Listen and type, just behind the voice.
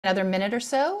another minute or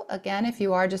so. Again, if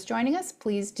you are just joining us,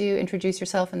 please do introduce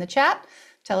yourself in the chat.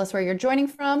 Tell us where you're joining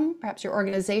from, perhaps your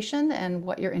organization, and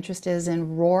what your interest is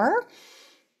in ROR.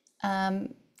 Yeah,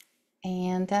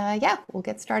 we'll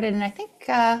get started in, I think,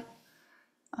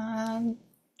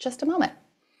 just a moment.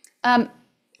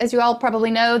 As you all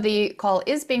probably know, the call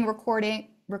is being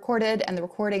recorded, and the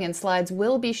recording and slides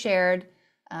will be shared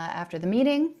after the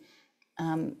meeting.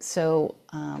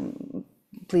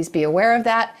 Please be aware of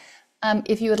that.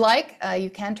 If you would like,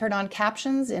 you can turn on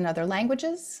captions in other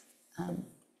languages,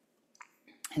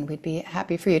 and we'd be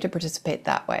happy for you to participate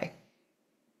that way.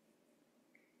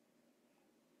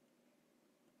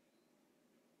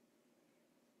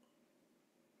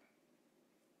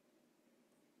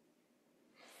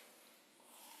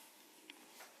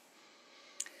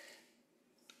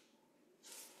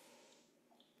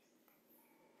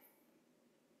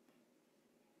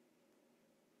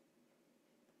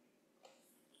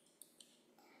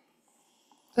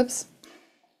 Oops.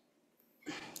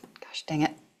 Gosh, dang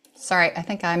it. Sorry, I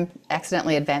think I'm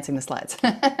accidentally advancing the slides.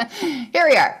 Here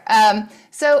we are.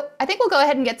 So I think we'll go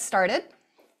ahead and get started.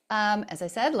 As I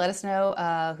said, let us know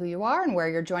who you are and where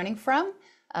you're joining from.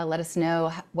 Let us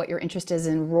know what your interest is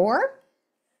in ROR,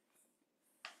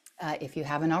 if you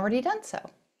haven't already done so.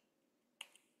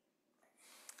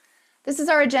 This is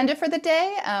our agenda for the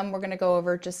day. We're going to go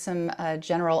over just some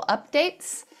general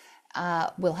updates.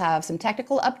 We'll have some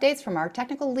technical updates from our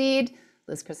technical lead,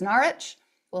 Liz Krasnarich.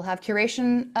 We'll have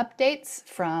curation updates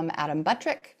from Adam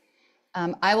Buttrick.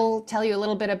 I will tell you a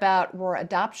little bit about ROR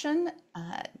adoption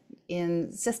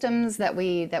in systems that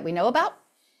we know about.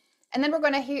 And then we're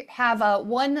going to have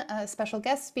one special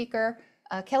guest speaker,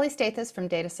 Kelly Stathis from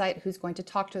DataCite, who's going to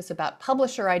talk to us about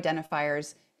publisher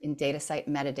identifiers in DataCite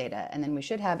metadata. And then we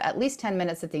should have at least 10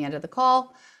 minutes at the end of the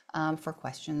call for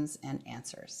questions and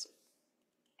answers.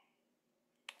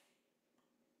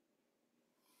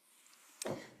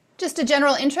 Just a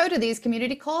general intro to these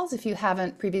community calls. If you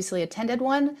haven't previously attended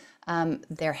one,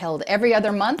 they're held every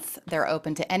other month. They're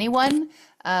open to anyone.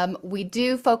 We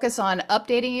do focus on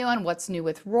updating you on what's new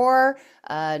with ROR,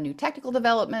 new technical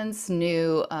developments,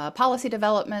 new policy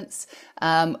developments.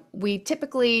 We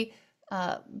typically,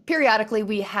 periodically,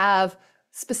 we have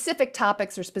specific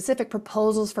topics or specific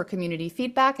proposals for community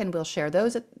feedback, and we'll share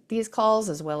those at these calls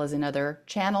as well as in other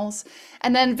channels.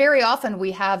 And then very often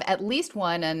we have at least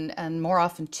one and more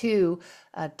often two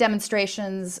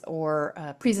demonstrations or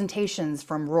presentations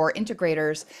from ROR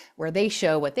integrators where they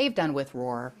show what they've done with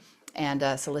ROR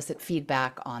and solicit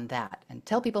feedback on that and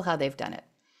tell people how they've done it.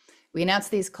 We announce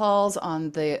these calls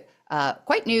on the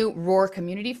quite new ROR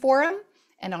Community Forum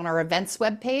and on our events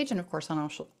webpage, and of course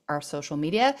on our social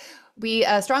media. We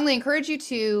strongly encourage you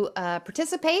to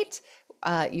participate.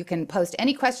 You can post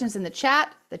any questions in the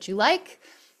chat that you like.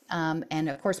 And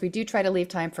of course, we do try to leave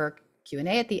time for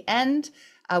Q&A at the end.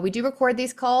 We do record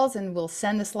these calls, and we'll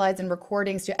send the slides and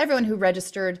recordings to everyone who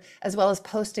registered, as well as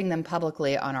posting them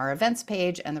publicly on our events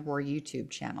page and the ROR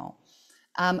YouTube channel.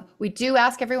 We do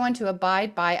ask everyone to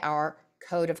abide by our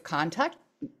code of conduct.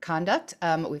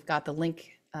 We've got the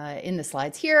link in the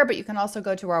slides here, but you can also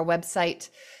go to our website,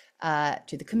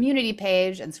 to the community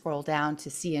page, and scroll down to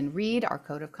see and read our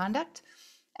code of conduct.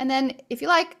 And then if you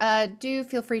like, do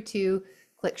feel free to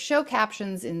click show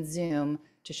captions in Zoom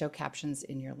to show captions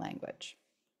in your language.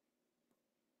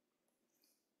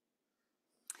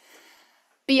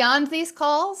 Beyond these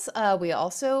calls, we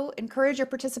also encourage your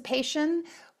participation.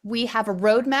 We have a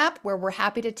roadmap where we're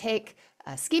happy to take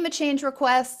schema change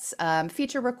requests,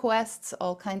 feature requests,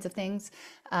 all kinds of things,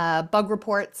 bug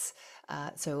reports.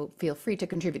 So feel free to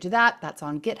contribute to that. That's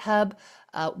on GitHub.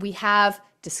 We have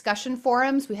discussion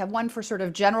forums. We have one for sort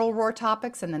of general ROR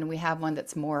topics, and then we have one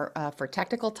that's more for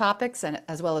technical topics, and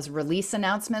as well as release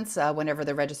announcements whenever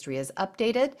the registry is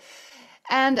updated.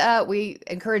 And we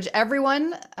encourage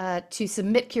everyone to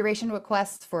submit curation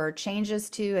requests for changes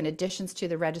to and additions to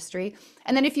the registry.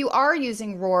 And then if you are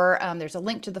using ROR, there's a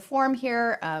link to the form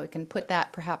here. We can put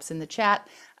that perhaps in the chat,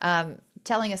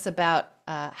 telling us about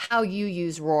how you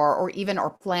use ROR, or even are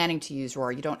planning to use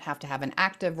ROR. You don't have to have an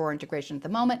active ROR integration at the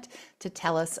moment to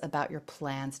tell us about your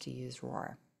plans to use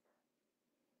ROR.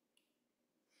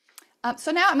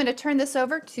 So now I'm going to turn this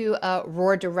over to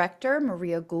ROR Director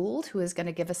Maria Gould, who is going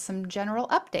to give us some general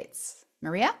updates.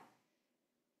 Maria?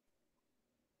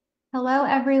 Hello,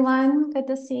 everyone. Good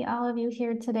to see all of you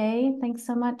here today. Thanks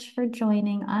so much for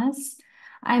joining us.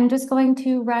 I'm just going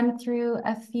to run through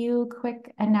a few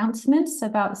quick announcements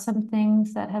about some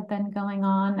things that have been going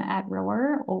on at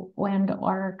ROR and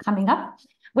are coming up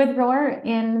with ROR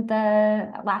in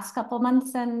the last couple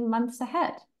months and months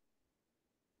ahead.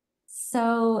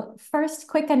 So first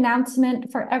quick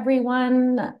announcement for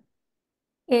everyone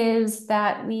is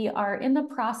that we are in the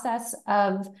process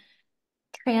of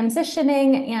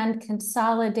transitioning and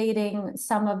consolidating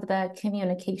some of the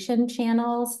communication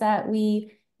channels that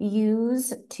we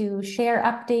use to share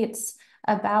updates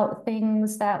about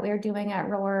things that we're doing at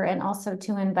ROR and also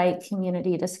to invite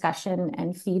community discussion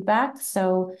and feedback.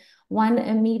 So one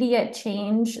immediate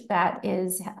change that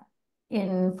is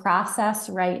in process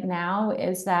right now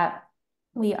is that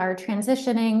we are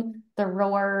transitioning the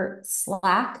ROR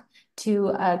Slack to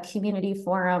a community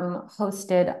forum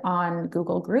hosted on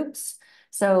Google Groups.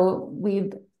 So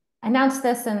we've announced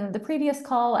this in the previous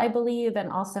call, I believe,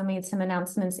 and also made some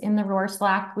announcements in the ROR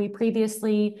Slack. We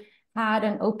previously had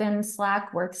an open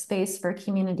Slack workspace for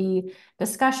community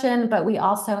discussion, but we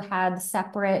also had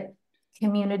separate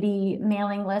community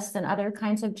mailing lists and other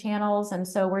kinds of channels. And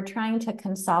so we're trying to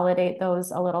consolidate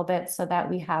those a little bit so that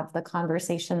we have the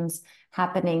conversations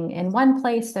happening in one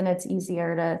place and it's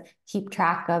easier to keep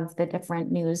track of the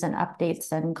different news and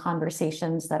updates and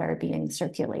conversations that are being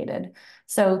circulated.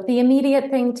 So the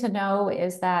immediate thing to know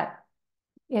is that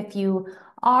if you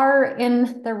are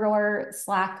in the ROR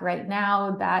Slack right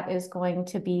now, that is going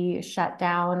to be shut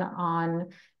down on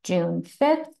June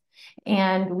 5th.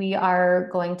 And we are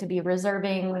going to be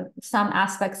reserving some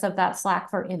aspects of that Slack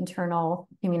for internal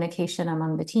communication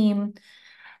among the team.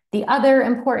 The other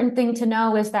important thing to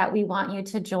know is that we want you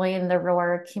to join the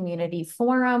ROR Community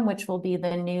Forum, which will be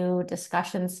the new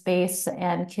discussion space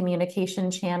and communication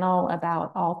channel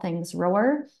about all things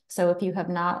ROR. So if you have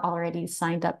not already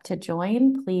signed up to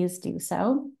join, please do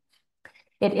so.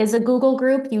 It is a Google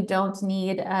group. You don't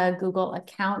need a Google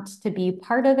account to be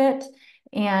part of it.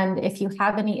 And if you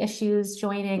have any issues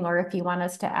joining, or if you want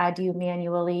us to add you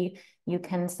manually, you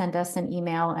can send us an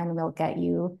email and we'll get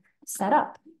you set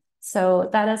up. So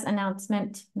that is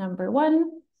announcement number 1.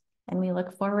 And we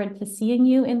look forward to seeing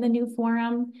you in the new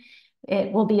forum.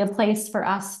 It will be a place for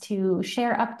us to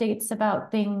share updates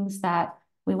about things that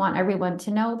we want everyone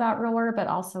to know about ROR, but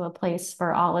also a place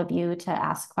for all of you to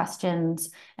ask questions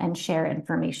and share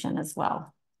information as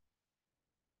well.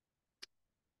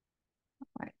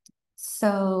 All right.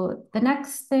 So the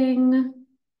next thing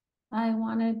I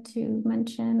wanted to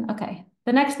mention,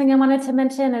 the next thing I wanted to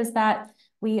mention is that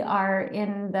we are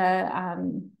in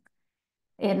a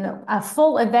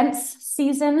full events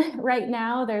season right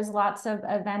now. There's lots of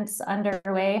events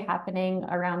underway happening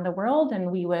around the world,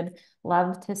 and we would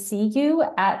love to see you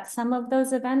at some of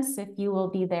those events if you will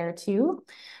be there too.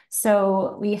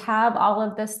 So we have all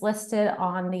of this listed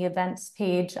on the events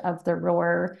page of the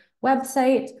ROR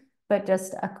website, but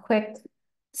just a quick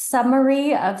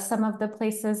summary of some of the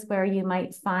places where you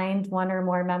might find one or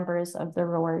more members of the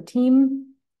ROR team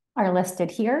are listed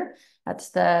here. That's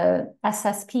the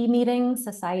SSP meeting,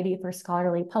 Society for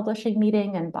Scholarly Publishing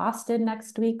meeting in Boston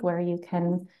next week, where you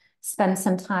can spend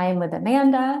some time with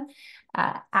Amanda.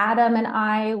 Adam and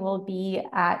I will be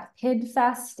at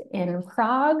PIDFest in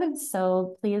Prague,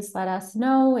 so please let us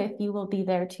know if you will be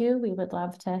there too. We would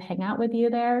love to hang out with you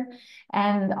there.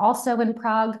 And also in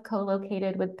Prague,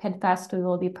 co-located with PIDFest, we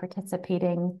will be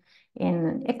participating in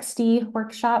an ICSD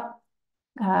workshop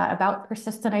about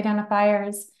persistent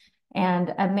identifiers.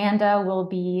 And Amanda will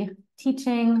be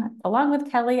teaching, along with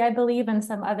Kelly, I believe, and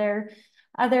some other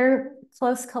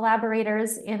close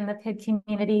collaborators in the PID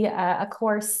community, a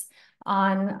course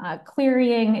on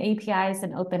querying APIs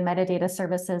and open metadata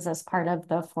services as part of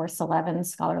the Force 11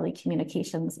 Scholarly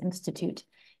Communications Institute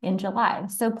in July.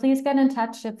 So please get in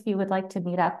touch if you would like to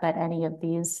meet up at any of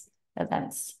these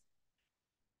events.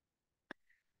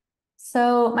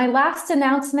 So my last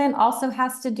announcement also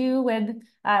has to do with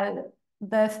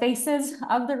the faces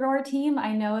of the ROR team.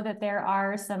 I know that there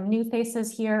are some new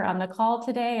faces here on the call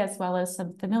today, as well as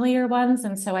some familiar ones.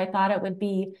 And so I thought it would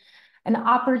be an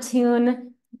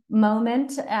opportune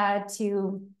moment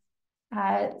to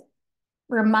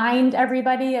remind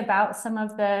everybody about some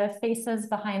of the faces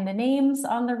behind the names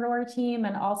on the ROR team.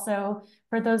 And also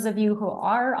for those of you who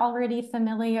are already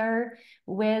familiar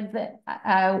with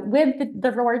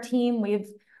the ROR team, we've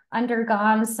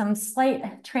undergone some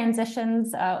slight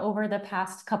transitions over the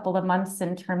past couple of months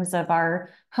in terms of our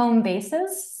home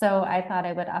bases. So I thought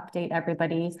I would update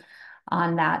everybody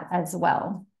on that as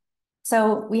well.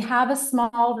 So we have a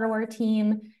small ROR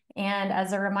team. And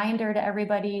as a reminder to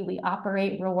everybody, we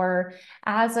operate ROR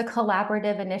as a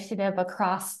collaborative initiative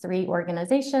across 3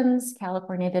 organizations,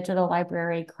 California Digital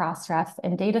Library, Crossref,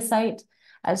 and DataCite.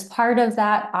 As part of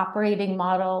that operating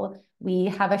model, we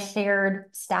have a shared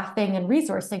staffing and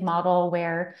resourcing model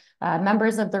where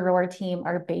members of the ROR team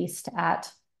are based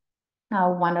at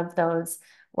one of those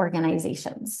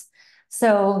organizations.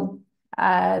 So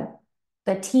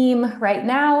The team right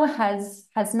now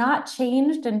has not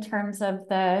changed in terms of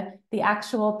the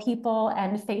actual people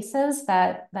and faces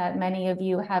that many of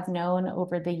you have known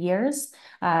over the years.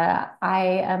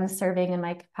 I am serving in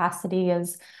my capacity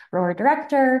as ROR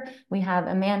director. We have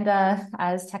Amanda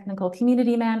as technical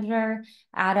community manager,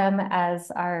 Adam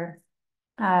as our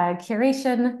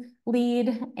curation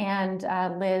lead,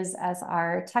 and Liz as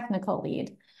our technical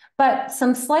lead. But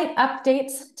some slight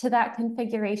updates to that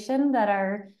configuration that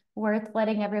are worth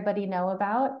letting everybody know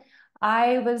about.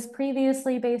 I was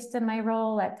previously based in my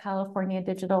role at California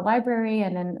Digital Library,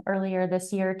 and then earlier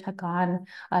this year took on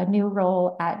a new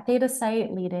role at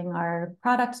DataCite, leading our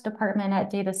product department at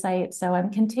DataCite. So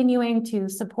I'm continuing to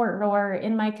support ROR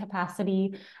in my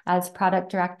capacity as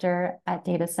product director at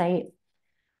DataCite.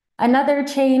 Another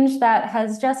change that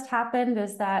has just happened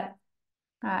is that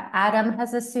Adam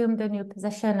has assumed a new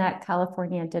position at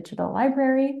California Digital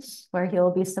Library, where he'll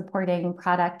be supporting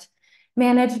product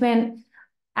management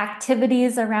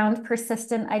activities around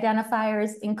persistent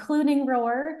identifiers, including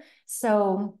ROR.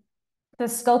 So the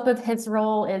scope of his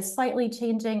role is slightly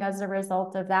changing as a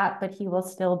result of that, but he will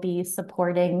still be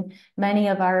supporting many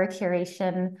of our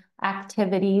curation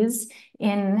activities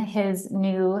in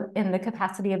the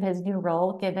capacity of his new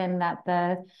role, given that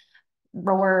the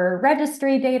ROR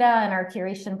registry data and our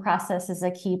curation process is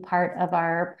a key part of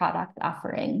our product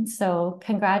offering. So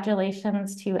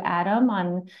congratulations to Adam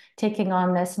on taking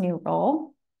on this new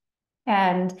role.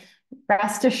 And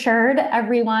rest assured,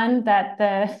 everyone, that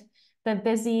the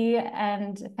busy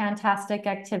and fantastic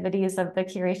activities of the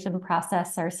curation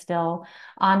process are still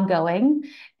ongoing.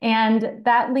 And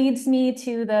that leads me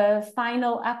to the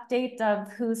final update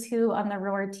of who's who on the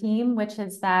ROR team, which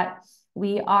is that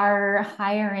we are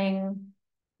hiring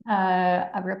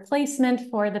a replacement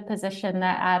for the position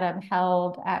that Adam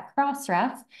held at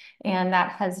Crossref, and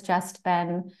that has just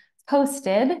been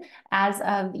posted as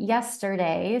of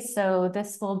yesterday. So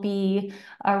this will be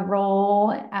a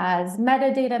role as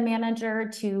metadata manager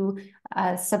to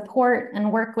support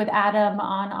and work with Adam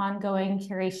on ongoing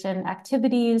curation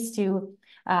activities, to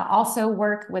also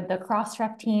work with the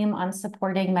Crossref team on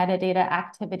supporting metadata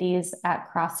activities at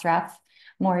Crossref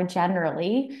more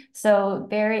generally. So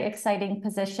very exciting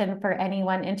position for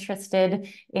anyone interested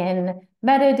in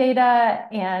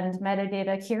metadata and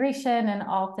metadata curation and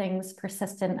all things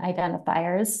persistent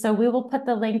identifiers. So we will put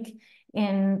the link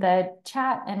in the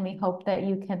chat, and we hope that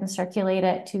you can circulate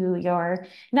it to your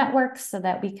networks so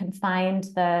that we can find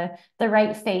the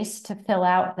right face to fill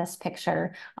out this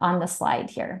picture on the slide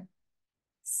here.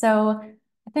 So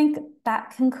I think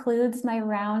that concludes my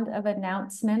round of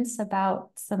announcements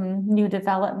about some new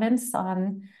developments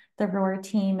on the ROR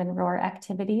team and ROR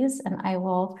activities, and I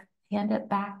will hand it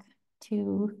back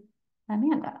to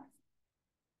Amanda.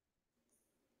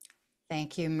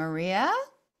 Thank you, Maria.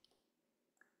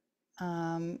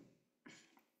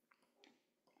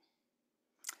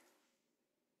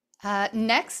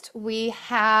 Next, we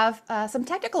have some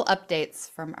technical updates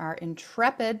from our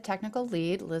intrepid technical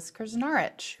lead, Liz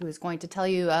Krznaric, who is going to tell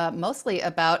you mostly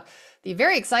about the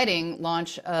very exciting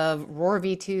launch of ROR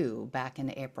v2 back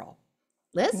in April.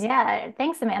 Liz? Yeah,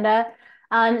 thanks, Amanda.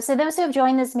 So those who have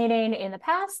joined this meeting in the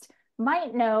past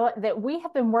might know that we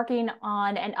have been working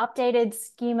on an updated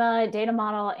schema, data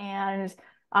model, and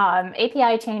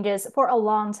API changes for a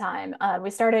long time. We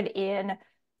started in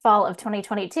fall of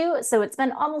 2022, so it's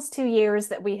been almost 2 years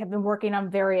that we have been working on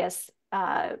various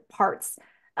parts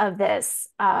of this.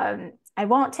 I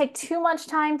won't take too much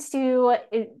time to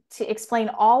explain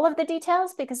all of the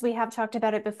details because we have talked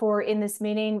about it before in this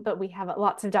meeting, but we have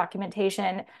lots of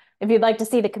documentation if you'd like to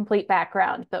see the complete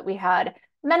background. But we had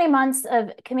many months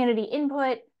of community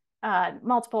input,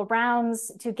 multiple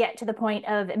rounds to get to the point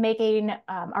of making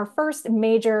our first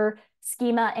major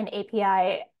schema and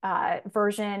API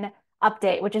version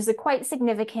update, which is a quite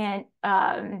significant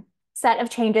set of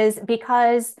changes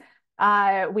because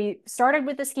we started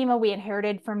with the schema we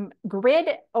inherited from Grid.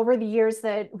 Over the years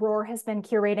that ROR has been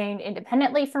curating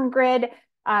independently from Grid,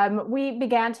 we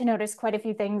began to notice quite a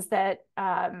few things that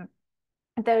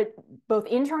both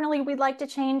internally we'd like to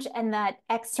change and that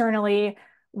externally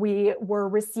we were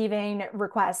receiving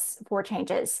requests for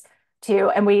changes to.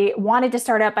 And we wanted to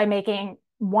start out by making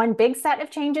one big set of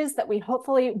changes that we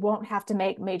hopefully won't have to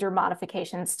make major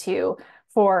modifications to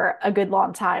for a good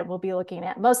long time. We'll be looking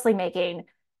at mostly making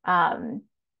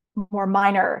more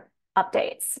minor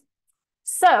updates.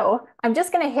 So I'm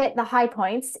just going to hit the high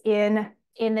points in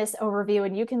this overview,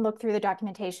 and you can look through the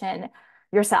documentation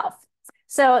yourself.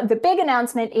 So the big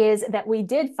announcement is that we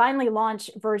did finally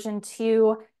launch version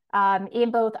 2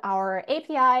 in both our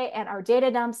API and our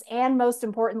data dumps, and most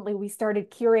importantly, we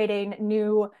started curating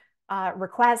new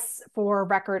requests for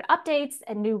record updates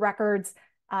and new records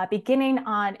beginning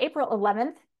on April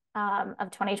 11th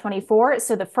of 2024.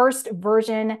 So the first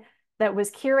version that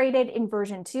was curated in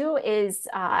version 2 is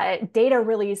data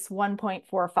release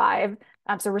 1.45.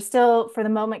 So we're still, for the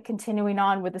moment, continuing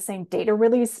on with the same data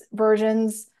release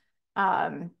versions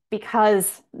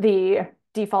because the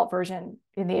default version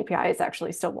in the API is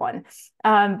actually still 1.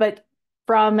 But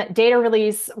from data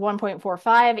release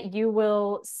 1.45, you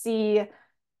will see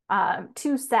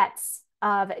 2 sets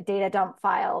of data dump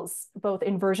files, both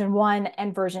in version 1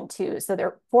 and version 2. So there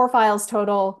are 4 files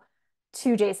total,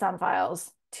 2 JSON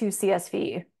files, 2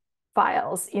 CSV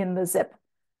files in the zip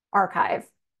archive.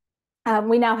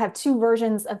 We now have 2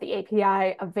 versions of the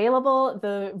API available.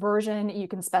 The version you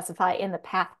can specify in the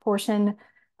path portion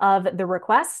of the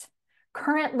request.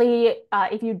 Currently,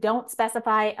 if you don't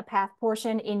specify a path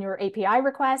portion in your API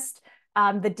request,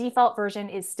 the default version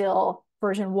is still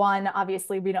version 1.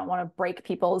 Obviously, we don't want to break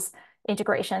people's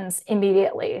integrations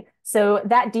immediately. So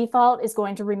that default is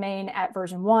going to remain at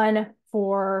version 1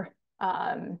 for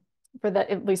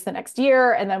at least the next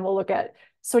year. And then we'll look at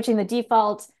switching the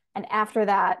default. And after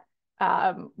that,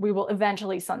 we will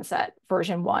eventually sunset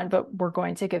version 1, but we're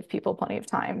going to give people plenty of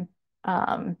time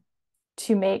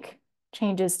to make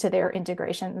changes to their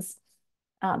integrations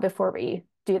before we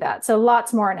do that. So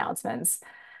lots more announcements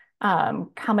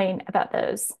coming about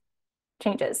those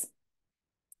changes.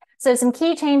 So some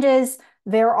key changes.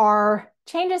 There are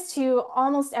changes to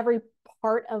almost every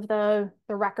part of the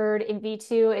record in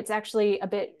V2. It's actually a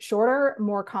bit shorter,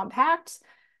 more compact.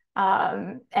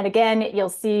 And again, you'll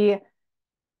see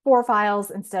 4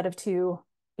 files instead of 2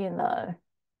 in the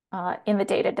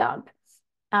data dump.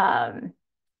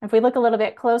 If we look a little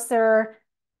bit closer,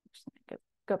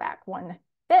 go back one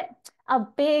bit, a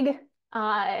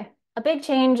big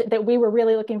change that we were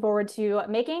really looking forward to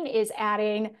making is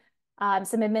adding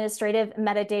some administrative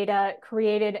metadata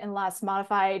created and last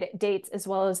modified dates, as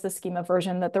well as the schema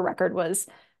version that the record was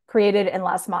created and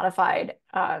last modified.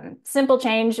 Simple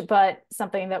change, but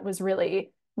something that was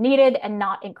really needed and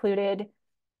not included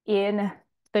in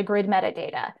the grid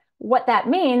metadata. What that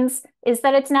means is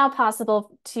that it's now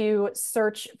possible to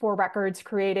search for records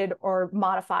created or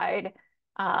modified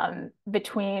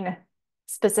between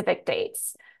specific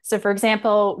dates. So for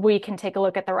example, we can take a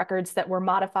look at the records that were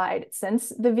modified since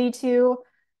the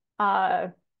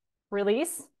V2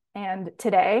 release and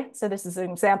today. So this is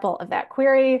an example of that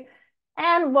query.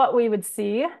 And what we would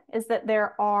see is that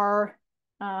there are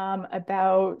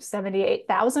about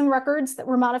 78,000 records that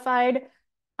were modified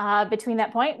between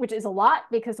that point, which is a lot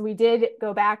because we did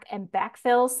go back and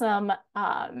backfill some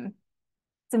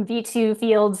V2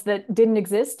 fields that didn't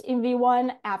exist in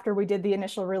V1 after we did the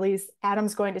initial release.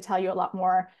 Adam's going to tell you a lot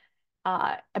more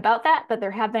about that, but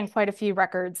there have been quite a few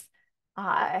records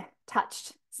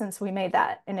touched since we made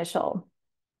that initial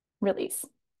release.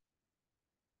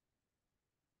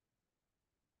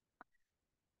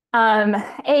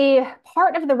 A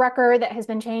part of the record that has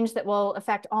been changed that will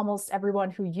affect almost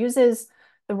everyone who uses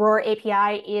the ROR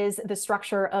API is the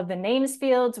structure of the names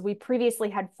fields. We previously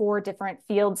had 4 different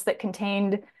fields that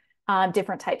contained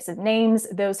different types of names.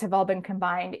 Those have all been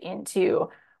combined into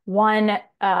one,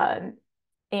 and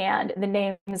the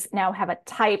names now have a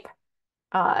type.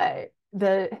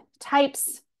 The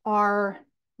types are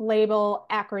label,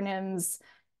 acronyms,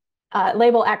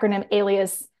 label, acronym,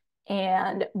 alias,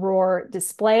 and ROR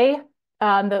display.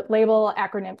 The label,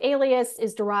 acronym, alias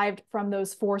is derived from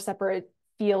those 4 separate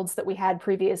fields that we had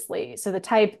previously. So the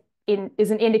type is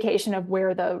an indication of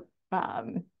where the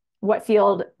what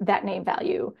field that name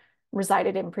value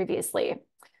resided in previously.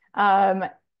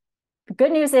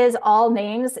 Good news is all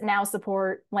names now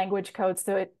support language codes,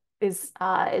 so it is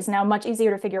now much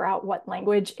easier to figure out what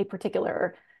language a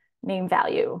particular name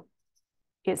value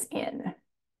is in.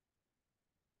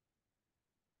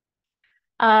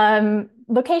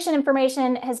 Location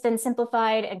information has been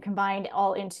simplified and combined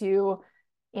all into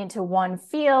one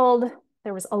field.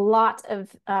 There was a lot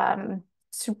of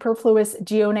superfluous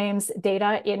geonames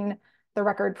data in the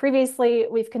record previously.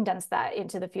 We've condensed that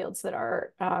into the fields that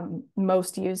are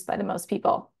most used by the most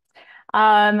people.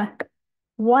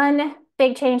 One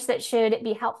big change that should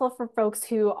be helpful for folks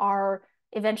who are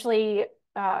eventually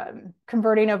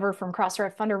converting over from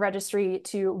Crossref Funder Registry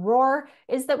to ROR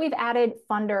is that we've added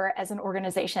funder as an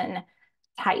organization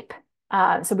type.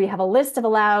 So we have a list of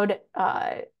allowed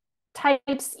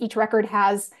types. Each record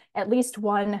has at least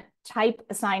one type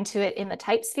assigned to it in the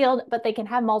types field, but they can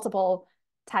have multiple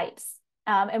types.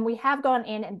 And we have gone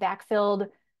in and backfilled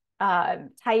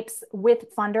types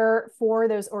with funder for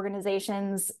those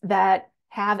organizations that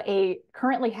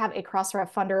currently have a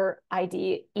Crossref Funder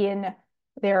ID in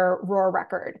their ROR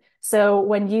record. So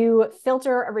when you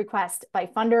filter a request by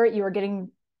funder, you are getting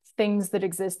things that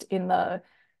exist in the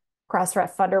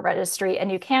Crossref funder registry,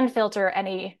 and you can filter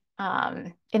any,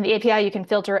 in the API, you can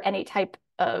filter any type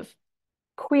of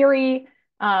query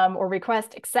or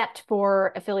request except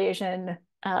for affiliation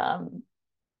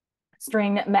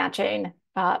string matching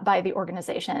by the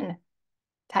organization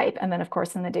type. And then of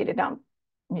course in the data dump,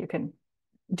 you can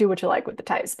do what you like with the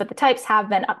types, but the types have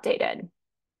been updated.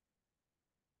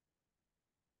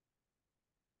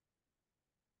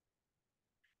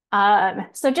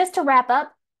 So just to wrap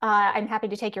up, I'm happy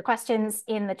to take your questions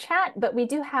in the chat, but we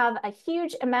do have a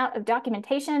huge amount of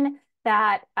documentation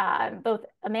that both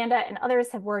Amanda and others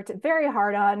have worked very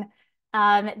hard on.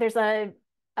 There's a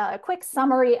quick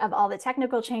summary of all the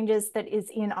technical changes that is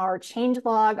in our change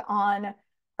log on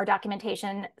our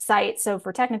documentation site. So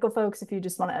for technical folks, if you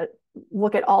just want to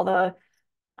look at all the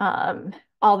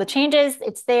changes,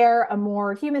 it's there. A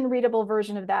more human readable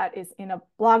version of that is in a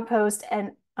blog post.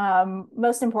 And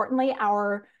most importantly,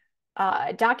 our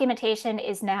documentation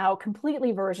is now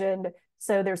completely versioned.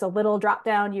 So there's a little drop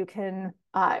down you can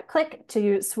click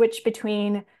to switch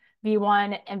between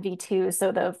V1 and V2.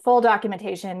 So the full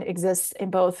documentation exists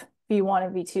in both V1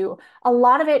 and V2. A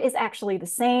lot of it is actually the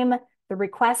same. The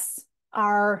requests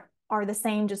are the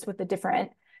same, just with the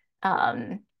different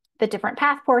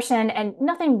path portion, and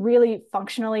nothing really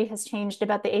functionally has changed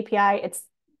about the API. It's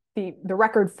the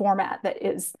record format that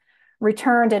is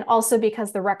returned, and also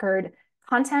because the record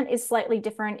content is slightly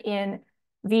different in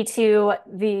V2,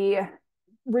 the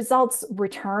results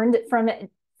returned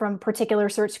from particular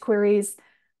search queries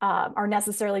are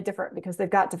necessarily different because they've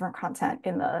got different content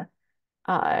in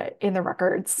the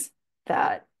records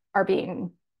that are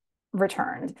being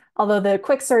returned. Although the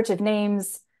quick search of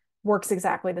names works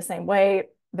exactly the same way,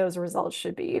 those results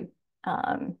should be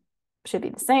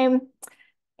the same.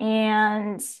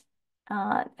 And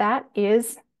that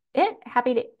is it.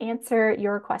 Happy to answer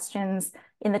your questions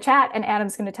in the chat, and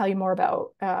Adam's going to tell you more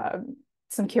about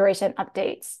some curation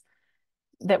updates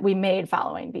that we made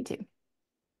following V2.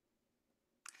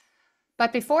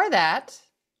 But before that,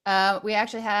 we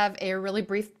actually have a really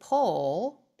brief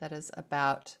poll that is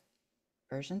about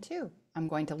version 2. I'm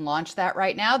going to launch that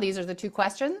right now. These are the 2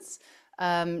 questions,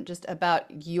 just about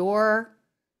your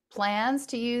plans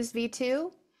to use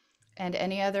V2 and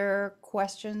any other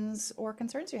questions or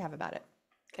concerns you have about it.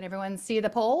 Can everyone see the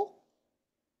poll?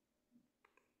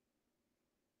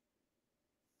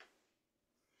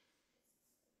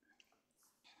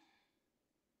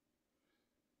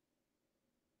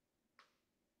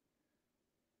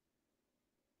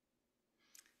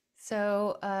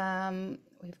 So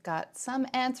we've got some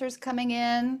answers coming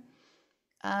in.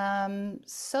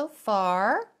 So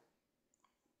far,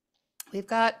 we've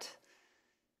got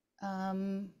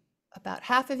about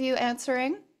half of you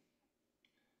answering.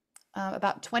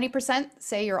 About 20%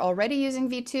 say you're already using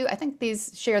V2. I think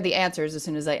these share the answers as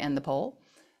soon as I end the poll.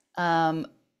 About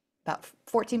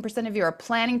 14% of you are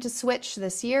planning to switch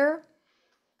this year.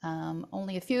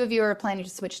 Only a few of you are planning to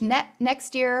switch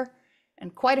next year.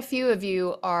 And quite a few of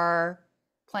you are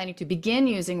planning to begin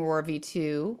using ROR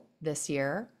V2 this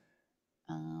year.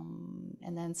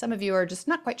 And then some of you are just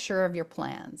not quite sure of your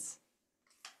plans.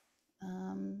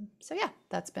 So yeah,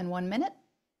 that's been 1 minute.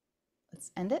 Let's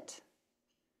end it.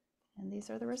 And these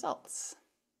are the results.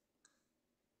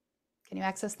 Can you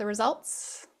access the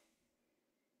results?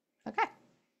 Okay,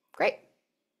 great.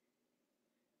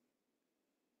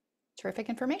 Terrific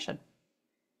information.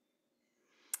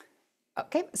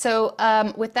 Okay, so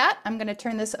with that, I'm going to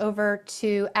turn this over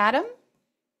to Adam,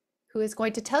 who is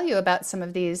going to tell you about some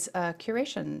of these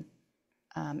curation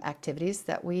activities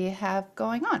that we have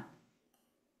going on.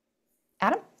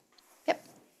 Adam? Yep.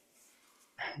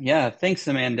 Yeah, thanks,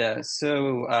 Amanda.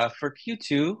 So for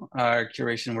Q2, our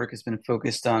curation work has been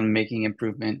focused on making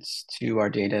improvements to our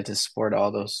data to support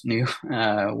all those new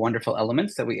wonderful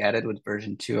elements that we added with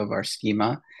version 2 of our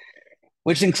schema,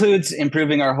 which includes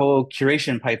improving our whole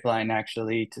curation pipeline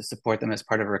actually to support them as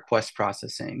part of request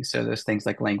processing. So those things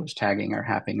like language tagging are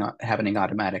happening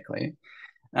automatically.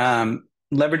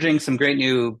 Leveraging some great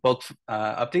new bulk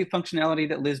update functionality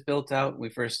that Liz built out. We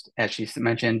first, as she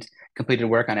mentioned, completed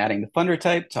work on adding the funder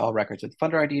type to all records with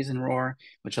funder IDs in ROR,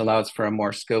 which allows for a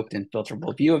more scoped and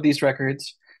filterable view of these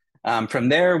records. From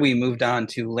there, we moved on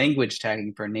to language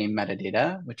tagging for name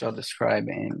metadata, which I'll describe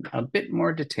in a bit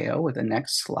more detail with the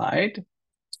next slide.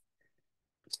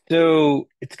 So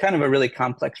it's kind of a really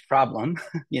complex problem.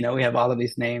 You know, we have all of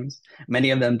these names.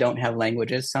 Many of them don't have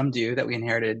languages. Some do, that we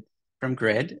inherited from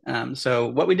Grid. So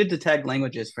what we did to tag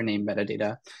languages for name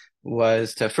metadata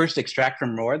was to first extract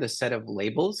from ROR the set of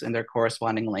labels and their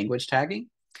corresponding language tagging.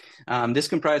 This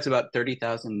comprised about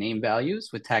 30,000 name values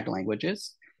with tagged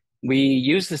languages. We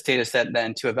use this data set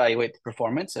then to evaluate the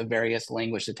performance of various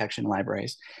language detection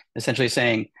libraries, essentially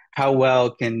saying how well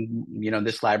can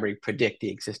this library predict the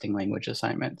existing language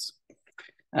assignments.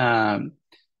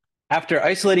 After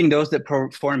isolating those that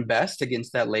perform best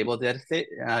against that label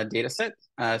data set,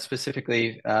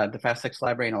 specifically the FastText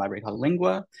library and a library called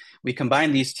Lingua, we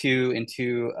combine these two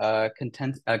into a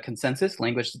consensus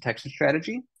language detection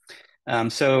strategy.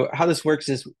 So how this works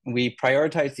is we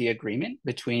prioritize the agreement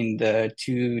between the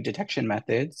two detection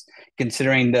methods,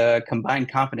 considering the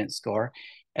combined confidence score,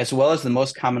 as well as the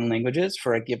most common languages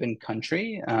for a given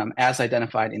country, as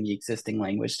identified in the existing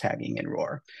language tagging in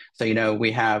ROR. So,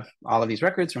 we have all of these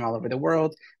records from all over the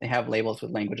world. They have labels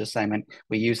with language assignment.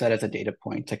 We use that as a data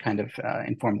point to kind of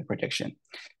inform the prediction.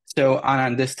 So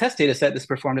on this test data set, this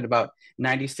performed at about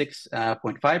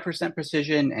 96.5%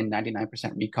 precision and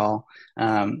 99% recall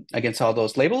against all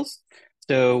those labels.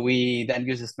 So we then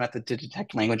use this method to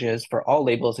detect languages for all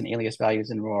labels and alias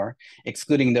values in ROR,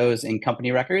 excluding those in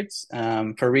company records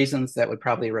for reasons that would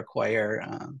probably require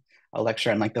a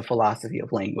lecture on like the philosophy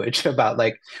of language about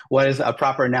like what is a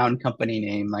proper noun company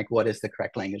name, like what is the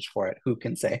correct language for it, who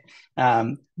can say.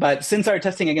 But since our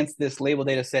testing against this label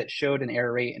data set showed an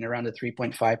error rate in around the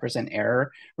 3.5%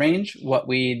 error range, what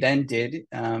we then did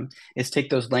is take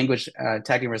those language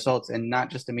tagging results and not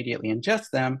just immediately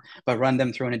ingest them, but run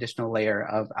them through an additional layer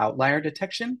of outlier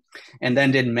detection, and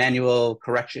then did manual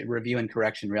correction, review and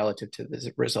correction relative to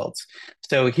the results.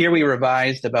 So here we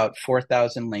revised about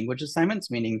 4,000 language assignments,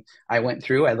 meaning I went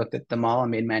through, I looked at them all and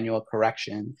made manual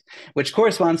corrections, which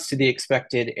corresponds to the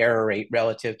expected error rate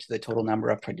relative to the total number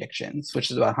of predictions, which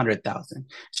is about 100,000.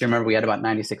 So remember, we had about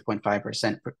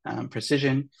 96.5%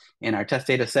 precision in our test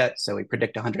data set. So we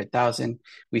predict 100,000.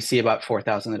 We see about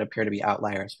 4,000 that appear to be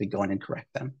outliers. We go in and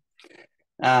correct them,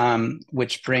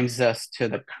 which brings us to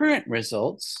the current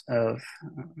results of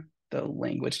the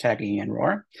language tagging in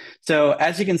ROR. So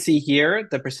as you can see here,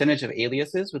 the percentage of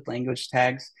aliases with language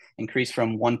tags increased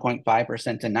from 1.5%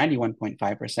 to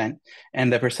 91.5%,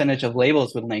 and the percentage of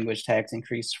labels with language tags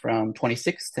increased from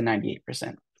 26 to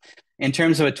 98%. In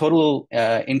terms of a total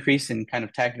increase in kind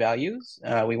of tagged values,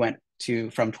 we went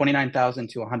from 29,000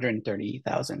 to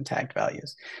 130,000 tagged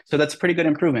values. So that's a pretty good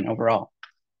improvement overall.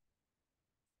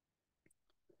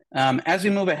 As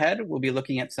we move ahead, we'll be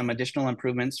looking at some additional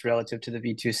improvements relative to the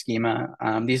V2 schema.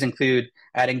 These include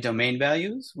adding domain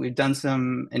values. We've done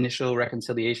some initial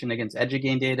reconciliation against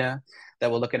EDUGAIN data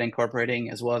that we'll look at incorporating,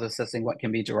 as well as assessing what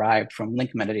can be derived from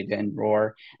link metadata in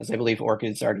ROR, as I believe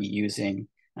ORCID's already using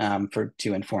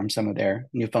to inform some of their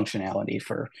new functionality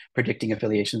for predicting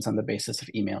affiliations on the basis of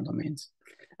email domains.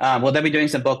 We'll then be doing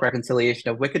some bulk reconciliation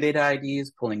of Wikidata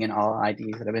IDs, pulling in all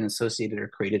IDs that have been associated or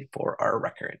created for our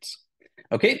records.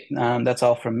 Okay, that's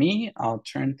all from me. I'll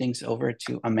turn things over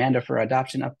to Amanda for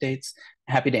adoption updates.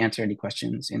 Happy to answer any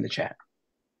questions in the chat.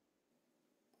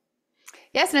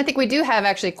 Yes, and I think we do have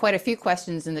actually quite a few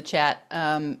questions in the chat,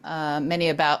 many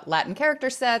about Latin character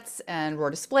sets and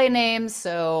ROR display names.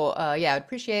 So yeah, I'd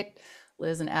appreciate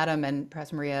Liz and Adam and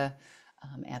perhaps Maria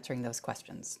answering those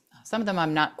questions. Some of them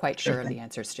I'm not quite sure of the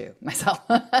answers to myself.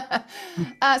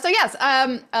 So yes,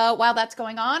 while that's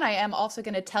going on, I am also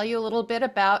going to tell you a little bit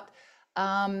about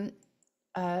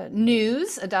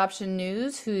adoption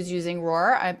news, who's using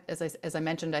ROR. As I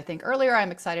mentioned, I think earlier,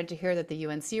 I'm excited to hear that the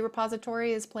UNC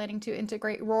repository is planning to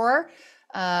integrate ROR.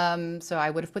 So I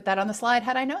would have put that on the slide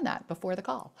had I known that before the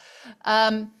call.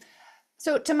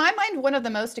 So to my mind, one of the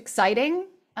most exciting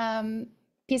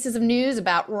pieces of news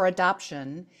about ROR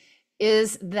adoption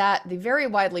is that the very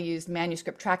widely used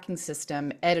manuscript tracking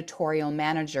system, Editorial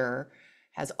Manager,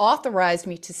 has authorized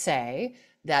me to say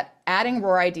that adding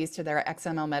ROR IDs to their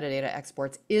XML metadata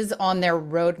exports is on their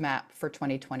roadmap for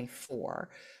 2024.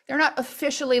 They're not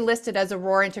officially listed as a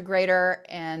ROR integrator,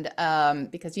 and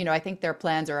because I think their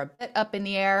plans are a bit up in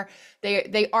the air.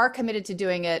 They are committed to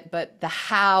doing it, but the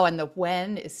how and the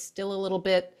when is still a little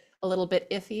bit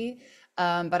iffy.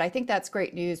 But I think that's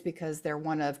great news because they're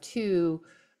one of two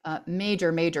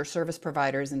major service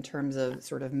providers in terms of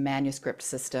sort of manuscript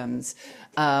systems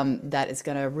that is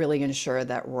going to really ensure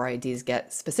that ROR IDs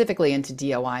get specifically into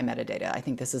DOI metadata. I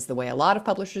think this is the way a lot of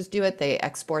publishers do it. They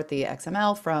export the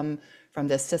XML from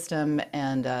this system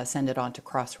and send it on to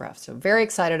Crossref. So very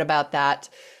excited about that.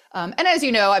 And as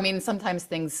you know, I mean, sometimes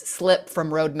things slip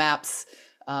from roadmaps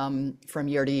from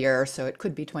year to year. So it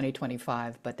could be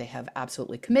 2025, but they have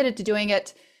absolutely committed to doing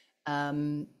it.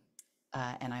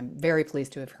 And I'm very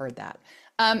pleased to have heard that.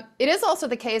 It is also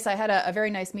the case, I had a very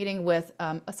nice meeting with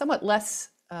a somewhat less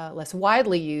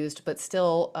widely used, but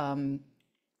still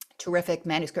terrific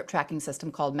manuscript tracking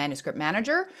system called Manuscript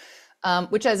Manager,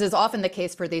 which, as is often the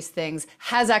case for these things,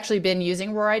 has actually been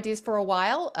using ROR IDs for a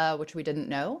while, which we didn't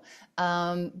know.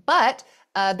 But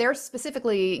they're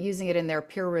specifically using it in their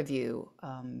peer review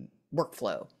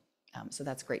workflow. So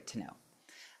that's great to know.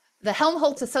 The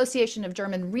Helmholtz Association of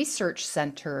German Research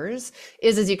Centers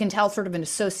is, as you can tell, sort of an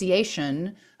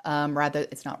association. Rather,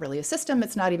 it's not really a system.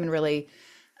 It's not even really,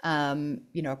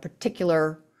 a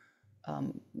particular,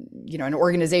 an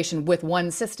organization with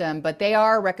one system, but they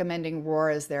are recommending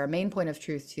ROR as their main point of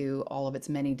truth to all of its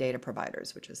many data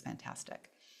providers, which is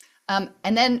fantastic.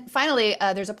 And then finally,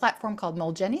 there's a platform called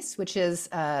Molgenis, which is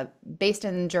based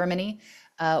in Germany,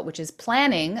 which is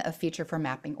planning a feature for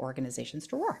mapping organizations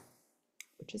to ROR,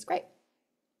 which is great.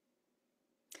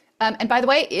 And by the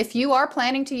way, if you are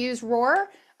planning to use ROR,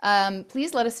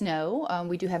 please let us know.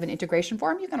 We do have an integration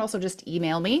form. You can also just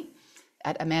email me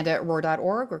at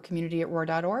amanda@ror.org or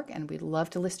community@ror.org, and we'd love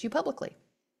to list you publicly.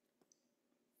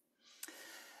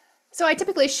 So I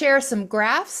typically share some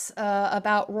graphs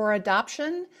about ROR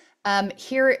adoption.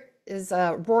 Here is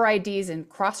ROR IDs and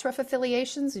Crossref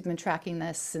affiliations. We've been tracking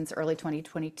this since early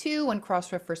 2022 when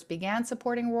Crossref first began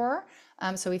supporting ROR.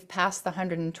 So we've passed the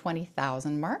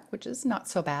 120,000 mark, which is not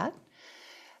so bad.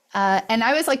 And I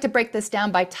always like to break this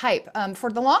down by type.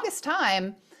 For the longest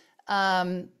time,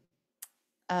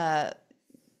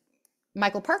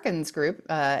 Michael Parkin's group,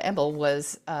 EMBL,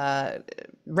 was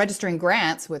registering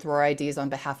grants with ROR IDs on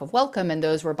behalf of Wellcome, and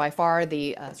those were by far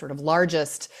the sort of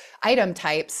largest item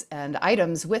types and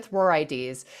items with ROR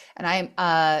IDs. And I'm,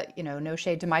 no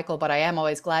shade to Michael, but I am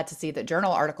always glad to see that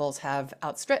journal articles have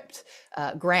outstripped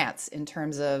grants in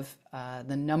terms of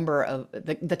the number of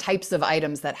the types of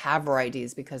items that have ROR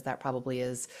IDs, because that probably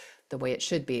is the way it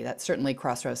should be. That's certainly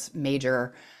Crossref's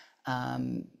major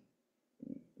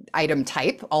item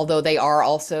type, although they are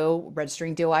also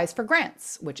registering DOIs for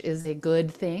grants, which is a good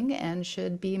thing and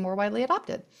should be more widely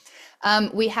adopted.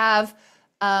 We have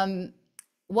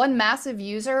one massive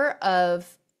user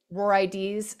of ROR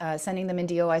IDs, sending them in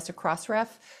DOIs to Crossref,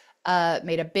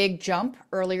 made a big jump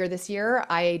earlier this year.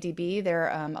 IADB, they're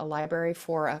a library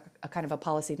for a kind of a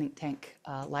policy think tank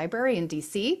library in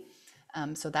DC.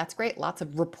 So that's great. Lots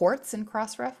of reports in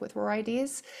Crossref with ROR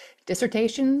IDs,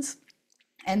 dissertations,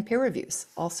 and peer reviews,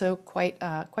 also quite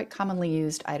commonly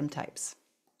used item types.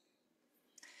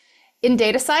 In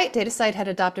DataCite had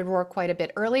adopted ROR quite a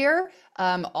bit earlier,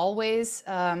 always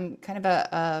kind of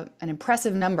an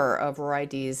impressive number of ROR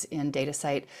IDs in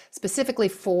DataCite, specifically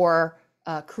for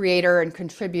creator and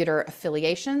contributor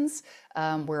affiliations.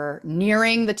 We're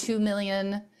nearing the 2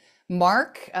 million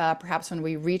mark. Perhaps when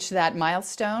we reach that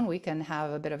milestone, we can have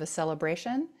a bit of a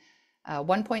celebration.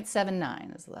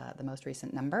 1.79 is the most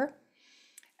recent number.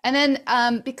 And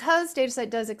then because DataCite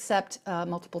does accept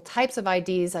multiple types of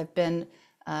IDs, I've been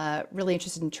really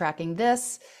interested in tracking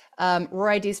this.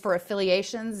 ROR IDs for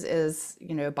affiliations is,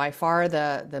 by far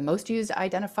the most used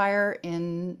identifier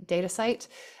in DataCite.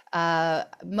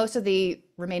 Most of the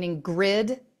remaining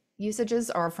grid usages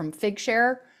are from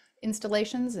Figshare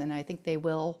installations, and I think they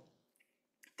will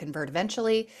convert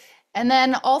eventually. And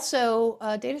then also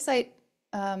DataCite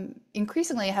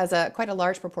increasingly has quite a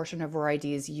large proportion of ROR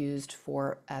IDs used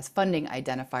as funding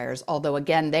identifiers, although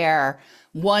again there,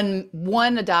 one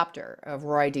adopter of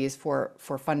ROR IDs for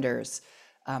funders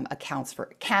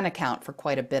can account for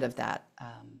quite a bit of that.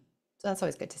 So that's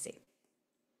always good to see.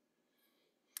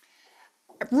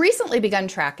 I've recently begun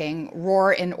tracking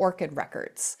ROR in ORCID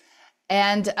records.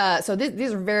 And so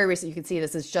these are very recent. You can see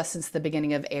this is just since the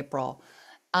beginning of April.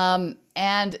 And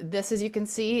this, as you can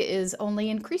see, is only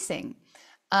increasing.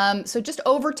 So just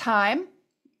over time,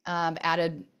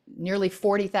 added nearly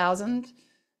 40,000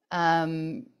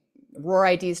 ROR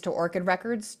IDs to ORCID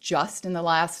records just in the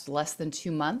last less than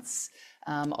 2 months.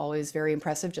 Always very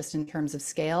impressive just in terms of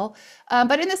scale.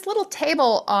 But in this little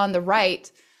table on the right,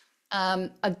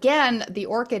 again, the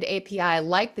ORCID API,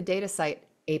 like the DataCite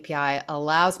API,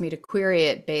 allows me to query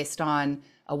it based on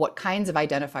what kinds of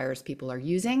identifiers people are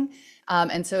using.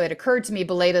 And so it occurred to me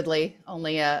belatedly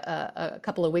only a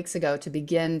couple of weeks ago to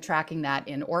begin tracking that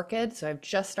in ORCID. So I've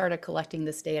just started collecting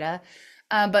this data.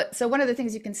 But so one of the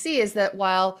things you can see is that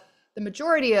while the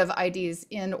majority of IDs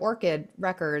in ORCID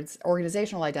records,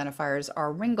 organizational identifiers,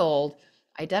 are Ringgold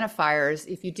identifiers,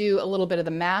 if you do a little bit of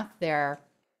the math there,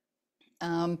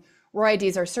 ROR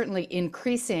IDs are certainly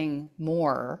increasing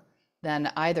more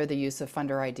than either the use of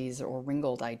funder IDs or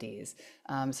Ringgold IDs.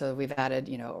 So we've added,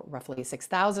 roughly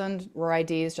 6,000 ROR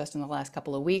IDs just in the last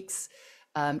couple of weeks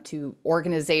to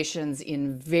organizations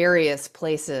in various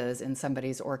places in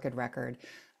somebody's ORCID record.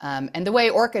 And the way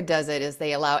ORCID does it is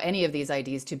they allow any of these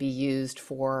IDs to be used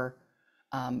for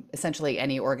essentially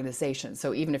any organization.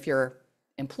 So even if you're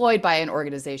employed by an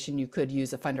organization, you could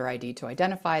use a funder ID to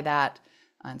identify that,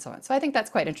 and so on. So I think that's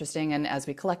quite interesting. And as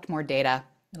we collect more data,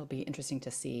 it'll be interesting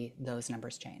to see those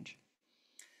numbers change.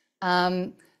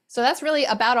 So that's really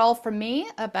about all from me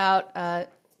about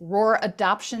ROR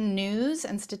adoption news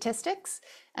and statistics.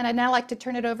 And I'd now like to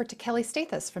turn it over to Kelly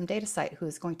Stathis from DataCite, who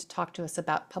is going to talk to us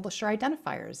about publisher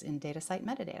identifiers in DataCite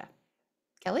metadata.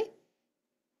 Kelly?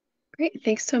 Great,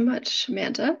 thanks so much,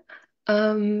 Amanda.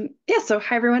 Yeah, so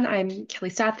hi everyone, I'm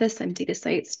Kelly Stathis. I'm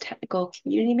DataCite's Technical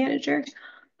Community Manager.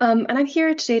 And I'm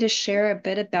here today to share a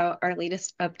bit about our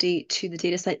latest update to the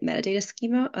DataCite metadata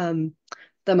schema.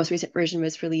 The most recent version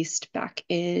was released back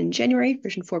in January,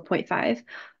 version 4.5.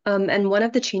 And one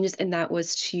of the changes in that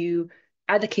was to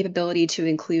add the capability to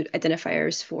include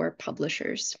identifiers for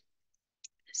publishers.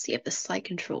 Let's see if the slide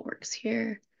control works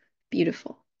here.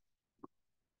 Beautiful.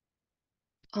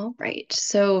 All right,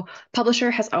 so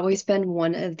publisher has always been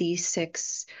one of the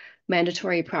 6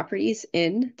 mandatory properties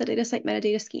in the DataCite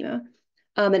metadata schema.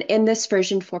 And in this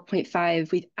version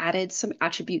 4.5, we've added some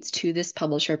attributes to this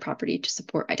publisher property to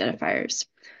support identifiers.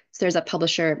 So there's a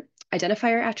publisher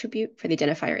identifier attribute for the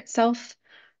identifier itself.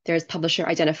 There's publisher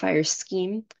identifier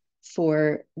scheme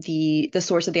for the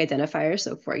source of the identifier.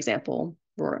 So for example,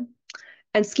 ROR.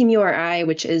 And scheme URI,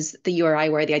 which is the URI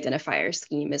where the identifier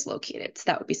scheme is located. So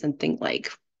that would be something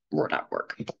like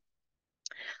ROR.org.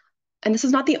 And this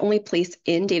is not the only place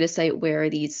in DataCite where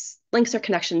these links or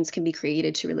connections can be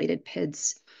created to related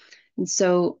PIDs. And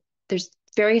so there's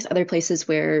various other places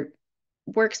where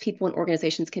works, people, and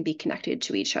organizations can be connected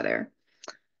to each other.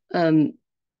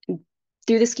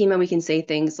 Through the schema, we can say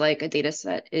things like a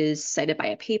dataset is cited by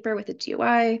a paper with a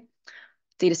DOI.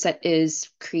 Dataset is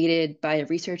created by a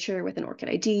researcher with an ORCID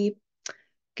ID. You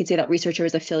can say that researcher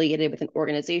is affiliated with an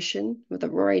organization with a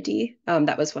ROR ID.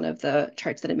 That was one of the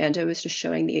charts that Amanda was just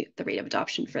showing the rate of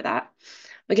adoption for that.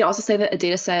 We can also say that a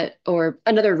dataset or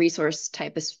another resource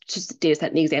type is just a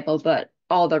dataset, an example, but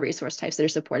all the resource types that are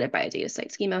supported by a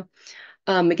DataCite schema.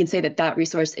 We can say that that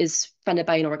resource is funded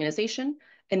by an organization,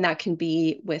 and that can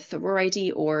be with the ROR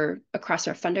ID or a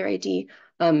Crossref funder ID.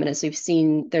 And as we've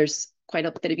seen, there's quite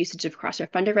a bit of usage of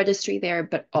Crossref funder registry there,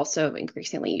 but also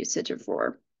increasingly usage of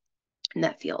ROR in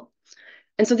that field.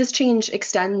 And so this change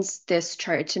extends this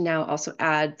chart to now also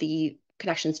add the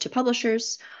connections to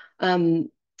publishers,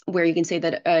 where you can say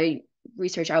that a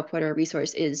research output or a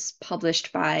resource is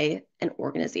published by an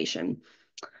organization.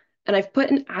 And I've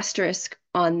put an asterisk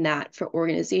on that for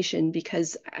organization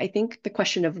because I think the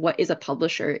question of what is a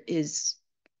publisher is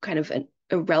kind of an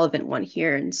irrelevant one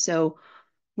here. And so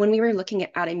when we were looking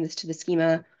at adding this to the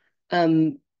schema,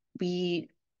 we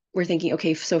were thinking,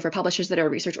 okay, so for publishers that are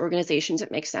research organizations,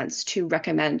 it makes sense to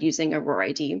recommend using a ROR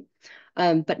ID.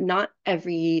 But not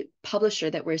every publisher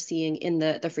that we're seeing in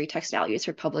the free text values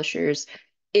for publishers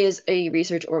is a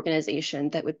research organization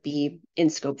that would be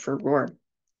in scope for ROR.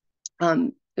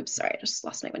 Oops, sorry, I just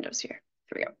lost my windows here.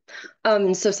 Here we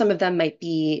go. So some of them might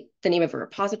be the name of a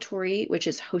repository, which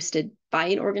is hosted by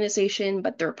an organization,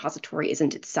 but the repository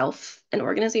isn't itself an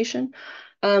organization.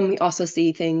 We also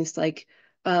see things like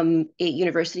a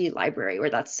university library, where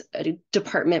that's a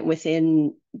department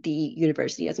within the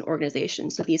university as an organization.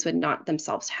 So these would not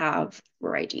themselves have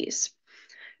ROR IDs.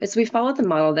 And so we followed the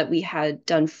model that we had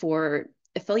done for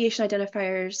affiliation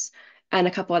identifiers and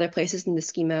a couple other places in the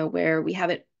schema where we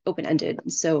have it open-ended.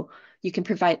 So you can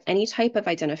provide any type of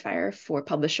identifier for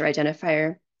publisher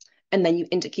identifier, and then you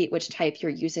indicate which type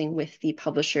you're using with the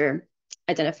publisher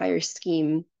identifier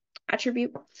scheme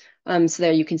attribute. So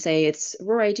there you can say it's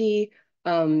ROR ID,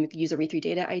 you can use a re3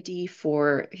 data ID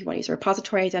for if you want to use a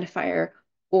repository identifier,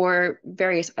 or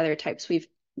various other types. We've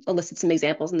listed some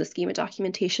examples in the schema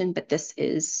documentation, but this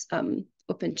is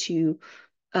open to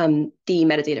the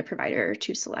metadata provider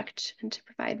to select and to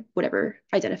provide whatever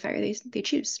identifier they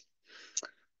choose.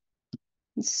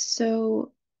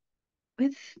 So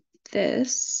with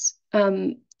this, I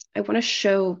want to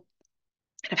show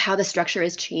kind of how the structure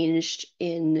has changed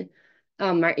in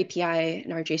our API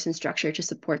and our JSON structure to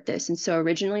support this. And so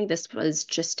originally this was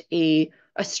just a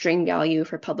string value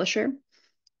for publisher.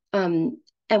 And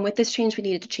with this change, we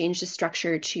needed to change the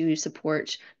structure to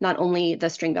support not only the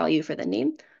string value for the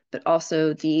name, but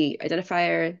also the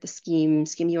identifier, the scheme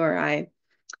URI.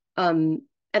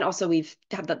 And also we've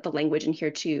had the language in here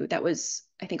too. That was,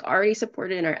 I think, already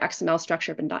supported in our XML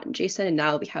structure, but not in JSON. And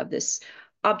now we have this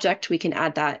object, we can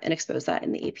add that and expose that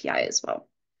in the API as well.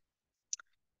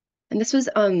 And this was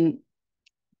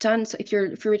done, so if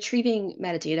you're retrieving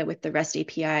metadata with the REST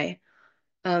API,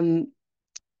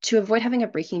 to avoid having a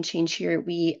breaking change here,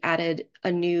 we added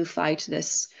a new flag to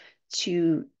this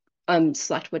to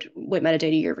select what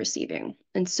metadata you're receiving.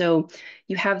 And so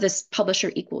you have this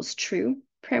publisher equals true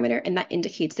parameter, and that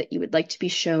indicates that you would like to be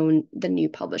shown the new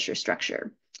publisher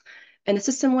structure. And this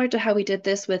is similar to how we did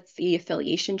this with the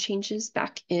affiliation changes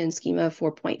back in schema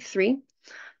 4.3.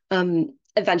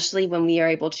 Eventually, when we are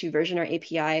able to version our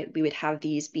API, we would have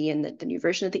these be in the new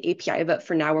version of the API. But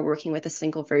for now, we're working with a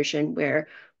single version where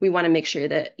we want to make sure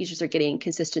that users are getting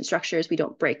consistent structures. We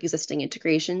don't break existing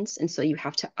integrations. And so you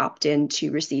have to opt in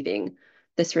to receiving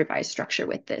this revised structure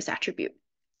with this attribute,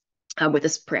 with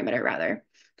this parameter rather.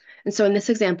 And so in this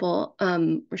example,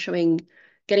 we're showing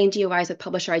getting DOIs with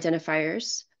publisher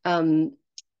identifiers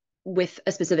with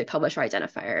a specific publisher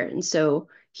identifier. And so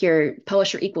here,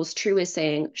 publisher equals true is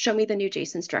saying, show me the new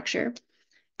JSON structure.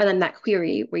 And then that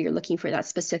query where you're looking for that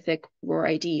specific ROR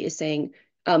ID is saying,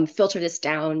 filter this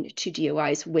down to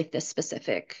DOIs with this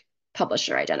specific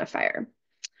publisher identifier. And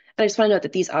I just want to note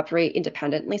that these operate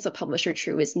independently. So publisher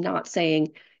true is not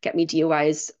saying, get me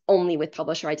DOIs only with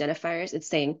publisher identifiers. It's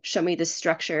saying, show me this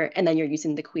structure. And then you're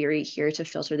using the query here to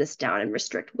filter this down and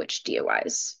restrict which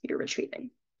DOIs you're retrieving.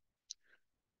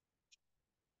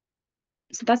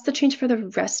 So that's the change for the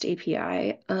REST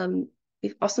API.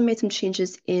 We've also made some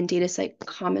changes in DataCite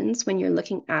Commons when you're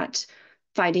looking at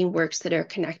finding works that are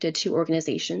connected to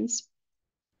organizations.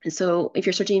 And so if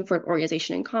you're searching for an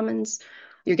organization in Commons,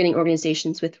 you're getting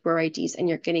organizations with ROR IDs, and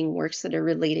you're getting works that are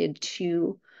related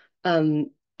to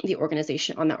the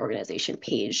organization on that organization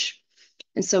page.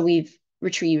 And so we've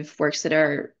retrieved works that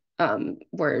are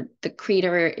where the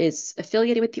creator is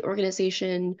affiliated with the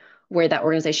organization, where that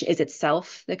organization is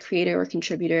itself the creator or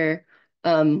contributor,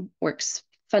 works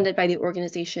funded by the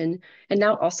organization, and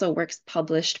now also works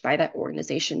published by that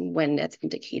organization when it's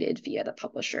indicated via the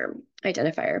publisher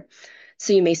identifier.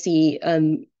 So you may see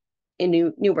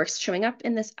new works showing up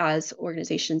in this as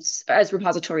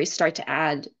repositories start to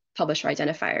add publisher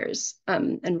identifiers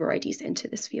and ROR IDs into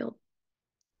this field.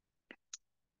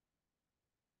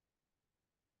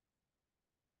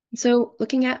 So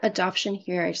looking at adoption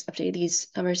here, I just updated these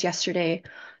numbers yesterday.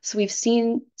 So we've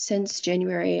seen since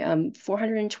January,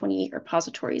 428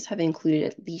 repositories have included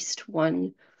at least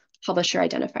one publisher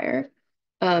identifier.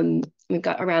 We've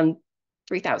got around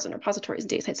 3,000 repositories in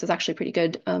DataCite, so it's actually pretty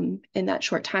good in that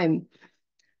short time.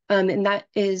 And that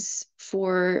is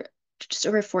for just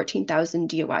over 14,000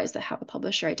 DOIs that have a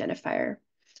publisher identifier.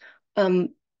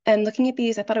 And looking at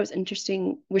these, I thought it was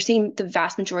interesting. We're seeing the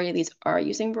vast majority of these are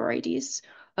using ROR IDs.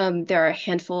 There are a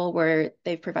handful where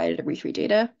they've provided a re3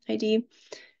 data ID,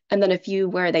 and then a few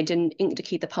where they didn't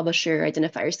indicate the publisher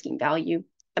identifier scheme value.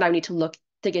 And I need to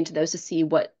dig into those to see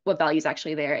what value is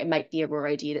actually there. It might be a ROR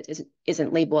ID that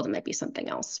isn't labeled. It might be something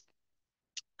else.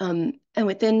 And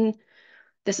within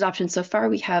this adoption so far,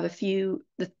 we have a few,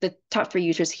 the top 3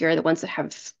 users here are the ones that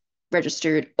have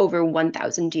registered over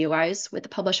 1,000 DOIs with the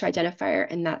publisher identifier,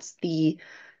 and that's the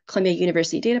Columbia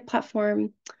University Data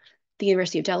Platform, the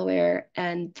University of Delaware,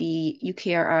 and the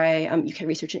UKRI, UK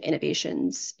Research and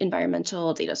Innovations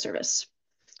Environmental Data Service.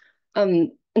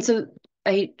 And so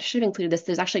I should have included this.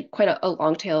 There's actually quite a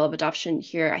long tail of adoption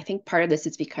here. I think part of this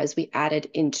is because we added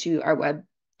into our web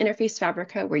interface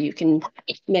Fabrica where you can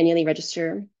manually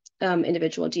register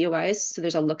individual DOIs. So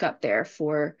there's a lookup there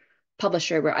for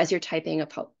publisher, where as you're typing a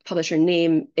publisher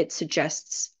name, it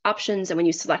suggests options. And when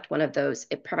you select one of those,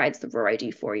 it provides the ROR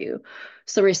ID for you.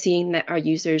 So we're seeing that our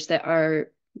users that are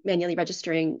manually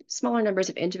registering smaller numbers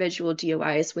of individual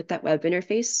DOIs with that web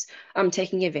interface,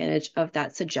 taking advantage of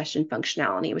that suggestion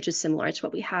functionality, which is similar to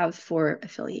what we have for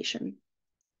affiliation.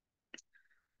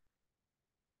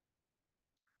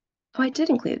 Oh, I did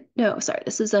include, no, sorry,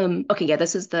 this is, okay, yeah,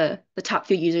 this is the top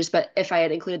few users, but if I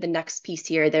had included the next piece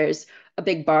here, there's a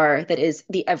big bar that is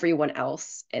the everyone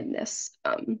else in this.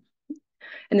 And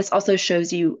this also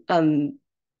shows you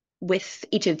with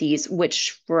each of these,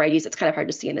 which ROR IDs, it's kind of hard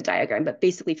to see in the diagram, but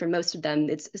basically for most of them,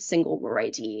 it's a single ROR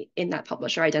ID in that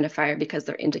publisher identifier because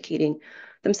they're indicating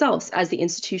themselves as the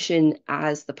institution,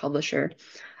 as the publisher.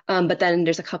 But then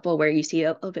there's a couple where you see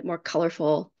a little bit more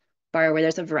colorful bar where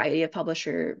there's a variety of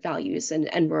publisher values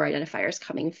and ROR identifiers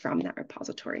coming from that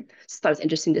repository. So I thought it was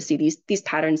interesting to see these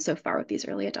patterns so far with these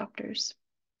early adopters.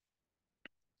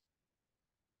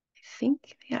 I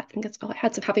think that's all I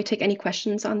had. So I'm happy to take any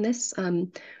questions on this.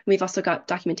 We've also got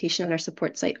documentation on our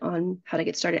support site on how to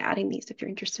get started adding these if you're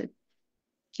interested.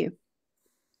 Thank you.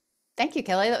 Thank you,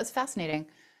 Kelly. That was fascinating.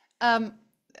 I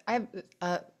have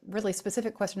a really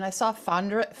specific question. I saw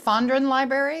Fondren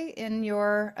library in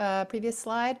your previous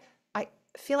slide. I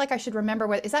feel like I should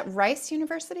remember is that Rice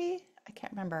University? I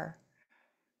can't remember.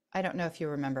 I don't know if you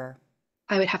remember.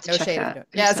 I would have to No check shade if you that. don't.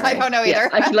 I'm Yes, I sorry. don't know Yeah,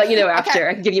 either. I can let you know Okay. after.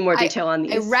 I can give you more detail on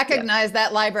these. I Yeah. recognize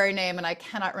that library name, and I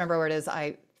cannot remember where it is.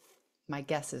 My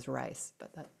guess is Rice,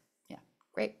 but yeah,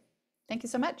 great. Thank you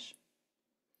so much.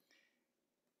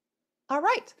 All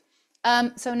right.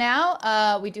 So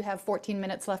now we do have 14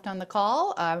 minutes left on the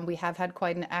call. We have had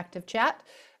quite an active chat,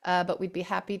 but we'd be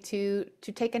happy to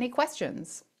take any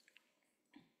questions.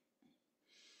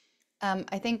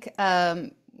 I think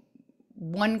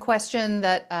one question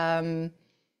that,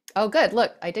 oh good,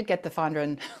 look, I did get the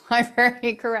Fondren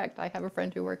library correct. I have a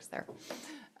friend who works there.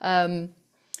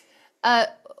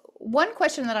 One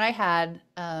question that I had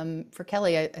for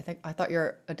Kelly, I thought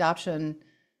your adoption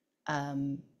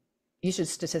usage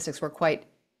statistics were quite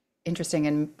interesting,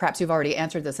 and perhaps you've already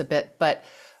answered this a bit, but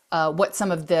what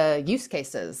some of the use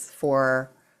cases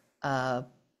for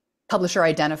publisher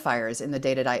identifiers in the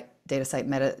DataCite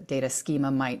metadata schema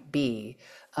might be.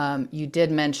 You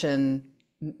did mention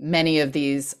many of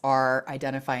these are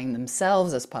identifying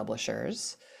themselves as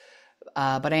publishers,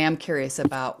 but I am curious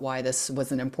about why this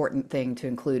was an important thing to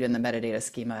include in the metadata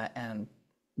schema and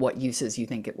what uses you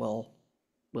think it will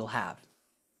have.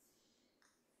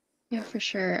 Yeah, for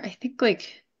sure. I think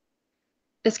like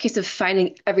this case of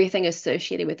finding everything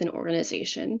associated with an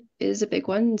organization is a big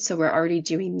one. So we're already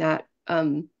doing that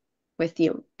with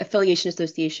affiliation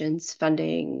associations,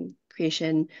 funding,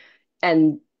 creation,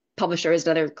 and publisher is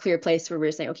another clear place where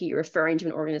we're saying, okay, you're referring to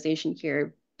an organization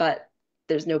here, but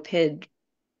there's no PID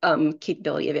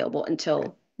capability available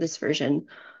until this version.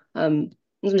 I'm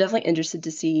definitely interested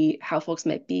to see how folks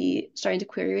might be starting to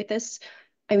query with this.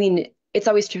 I mean, it's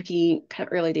always tricky kind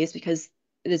of early days because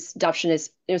this adoption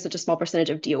is such a small percentage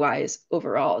of DOIs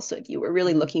overall. So if you were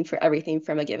really looking for everything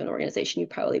from a given organization, you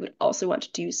probably would also want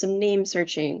to do some name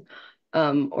searching,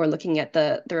 or looking at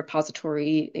the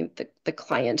repository, the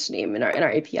client name in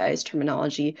our APIs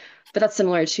terminology. But that's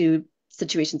similar to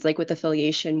situations like with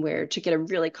affiliation, where to get a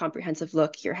really comprehensive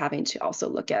look, you're having to also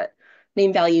look at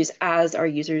name values as our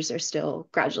users are still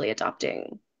gradually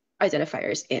adopting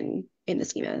identifiers in the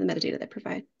schema and the metadata they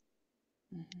provide.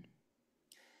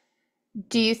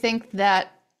 Do you think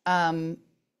that, I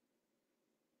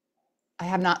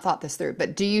have not thought this through,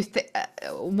 but do you think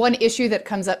one issue that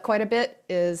comes up quite a bit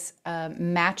is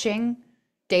matching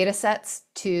data sets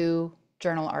to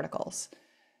journal articles?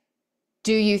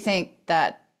 Do you think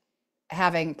that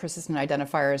having persistent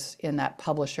identifiers in that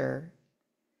publisher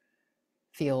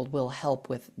field will help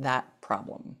with that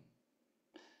problem?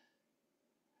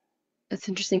 That's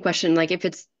an interesting question. Like if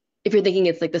you're thinking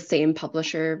it's like the same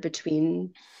publisher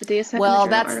between the data set and the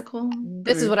journal article?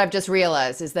 This is what I've just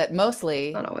realized, is that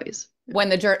mostly not always. When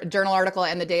the journal article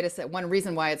and the data set, one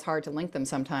reason why it's hard to link them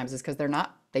sometimes is because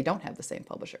they don't have the same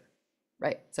publisher,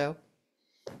 right? So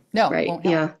no, right. Won't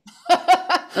help.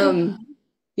 Yeah.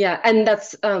 Yeah, and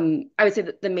that's I would say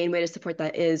that the main way to support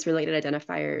that is related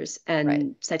identifiers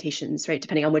and citations, right?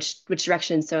 Depending on which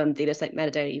direction. So on DataCite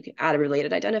metadata, you can add a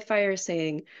related identifier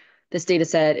saying this data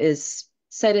set is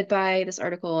cited by this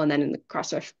article, and then in the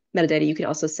cross-ref metadata, you can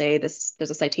also say there's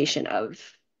a citation of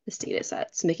this data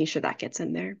set. So making sure that gets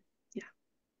in there. Yeah.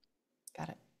 Got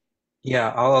it. Yeah,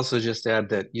 I'll also just add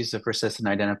that use of persistent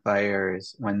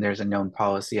identifiers when there's a known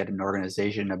policy at an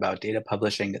organization about data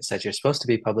publishing that says you're supposed to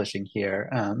be publishing here.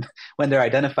 When they're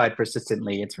identified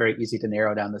persistently, it's very easy to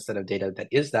narrow down the set of data that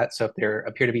is that. So if there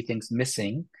appear to be things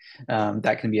missing,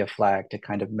 that can be a flag to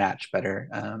kind of match better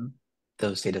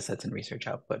those data sets and research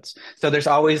outputs. So there's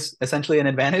always essentially an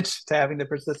advantage to having the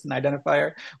persistent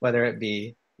identifier, whether it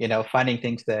be, finding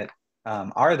things that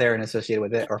are there and associated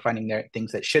with it, or finding there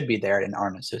things that should be there and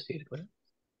aren't associated with it.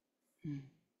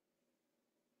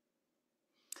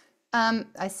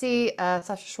 I see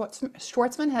Sasha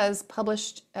Schwartzman has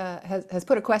published, has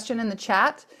put a question in the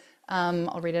chat.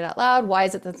 I'll read it out loud. Why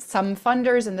is it that some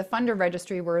funders in the funder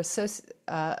registry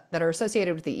that are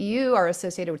associated with the EU are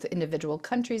associated with the individual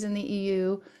countries in the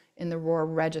EU in the ROR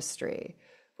registry?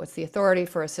 What's the authority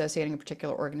for associating a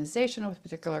particular organization with a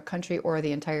particular country or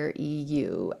the entire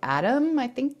EU? Adam, I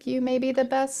think you may be the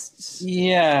best.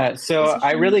 Yeah, so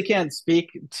I really can't speak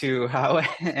to how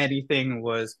anything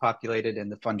was populated in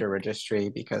the funder registry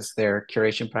because their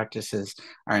curation practices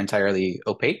are entirely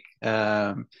opaque.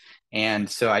 And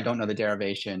so I don't know the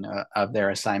derivation of their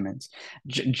assignments.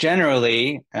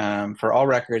 Generally, for all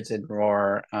records in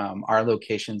ROR, our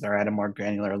locations are at a more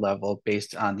granular level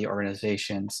based on the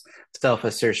organization's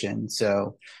self-assertion.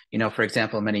 So, for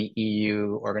example, many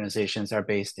EU organizations are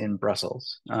based in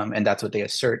Brussels, and that's what they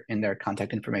assert in their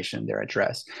contact information, their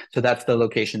address. So that's the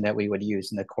location that we would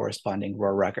use in the corresponding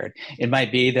ROR record. It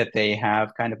might be that they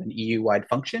have kind of an EU-wide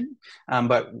function,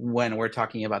 but when we're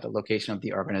talking about the location of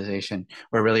the organization,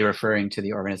 we're really referring referring to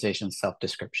the organization's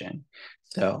self-description.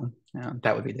 So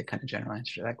that would be the kind of general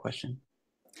answer to that question.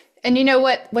 And you know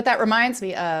what that reminds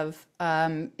me of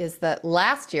is that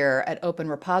last year at Open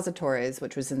Repositories,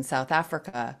 which was in South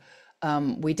Africa,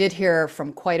 we did hear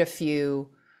from quite a few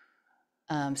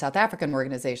South African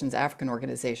organizations,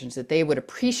 that they would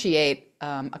appreciate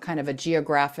a kind of a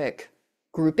geographic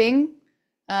grouping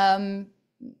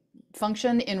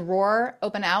function in ROR.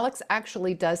 OpenAlex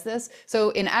actually does this. So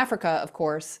in Africa, of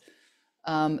course,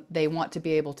 they want to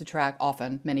be able to track,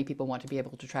 many people want to be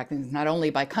able to track things not only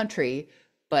by country,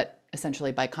 but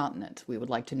essentially by continent. We would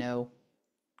like to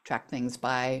track things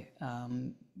by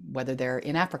whether they're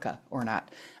in Africa or not.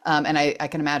 And I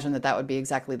can imagine that would be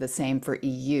exactly the same for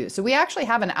EU. So we actually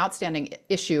have an outstanding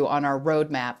issue on our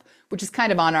roadmap, which is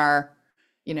kind of on our,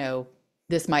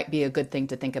 this might be a good thing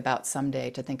to think about someday,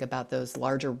 to think about those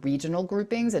larger regional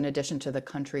groupings in addition to the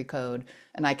country code.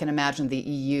 And I can imagine the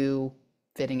EU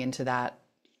fitting into that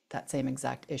same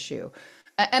exact issue.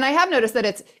 And I have noticed that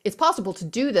it's possible to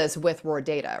do this with ROR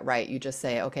data, right? You just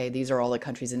say, okay, these are all the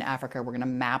countries in Africa. We're going to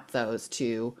map those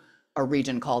to a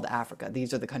region called Africa.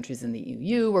 These are the countries in the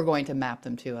EU. We're going to map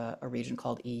them to a region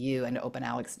called EU, and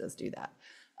OpenAlex does do that.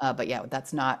 But yeah,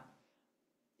 that's not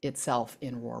itself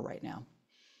in ROR right now.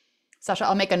 Sasha,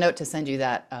 I'll make a note to send you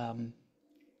that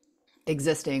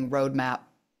existing roadmap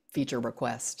feature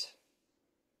request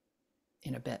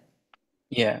in a bit.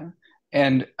 Yeah.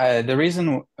 And the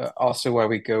reason also why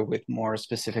we go with more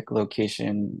specific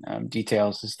location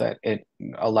details is that it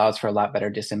allows for a lot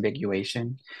better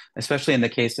disambiguation, especially in the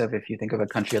case of, if you think of a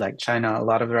country like China, a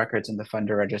lot of the records in the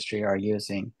funder registry are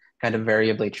using kind of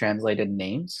variably translated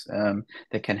names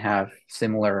that can have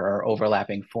similar or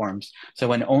overlapping forms. So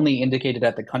when only indicated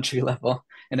at the country level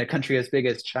in a country as big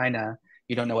as China,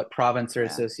 you don't know what province they're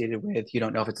associated with. You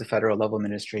don't know if it's a federal level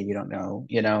ministry. You don't know,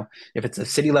 if it's a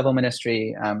city level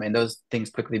ministry, and those things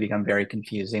quickly become very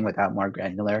confusing without more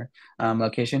granular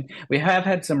location. We have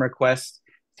had some requests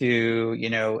to,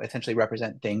 essentially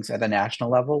represent things at the national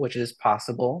level, which is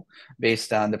possible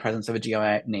based on the presence of a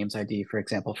GeoNames names ID, for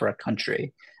example, for a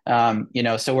country.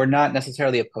 So we're not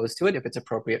necessarily opposed to it if it's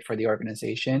appropriate for the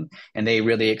organization, and they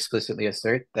really explicitly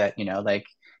assert that,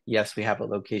 yes, we have a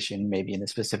location maybe in a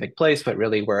specific place, but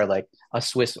really we're like a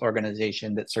Swiss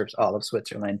organization that serves all of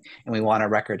Switzerland, and we want our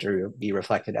record to be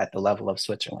reflected at the level of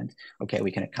Switzerland. Okay,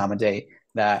 we can accommodate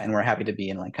that, and we're happy to be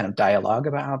in kind of dialogue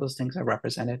about how those things are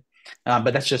represented.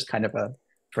 But that's just kind of a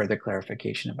further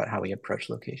clarification about how we approach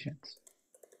locations.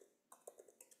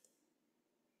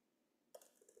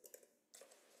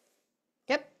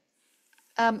 Yep.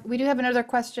 We do have another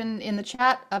question in the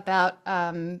chat about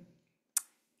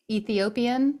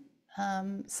Ethiopian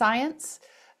science.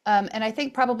 And I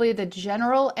think probably the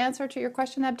general answer to your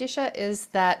question, Abdisha, is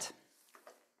that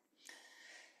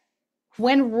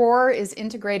when ROR is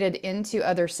integrated into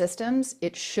other systems,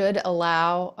 it should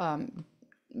allow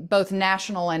both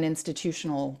national and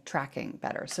institutional tracking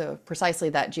better. So precisely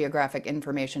that geographic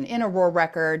information in a ROR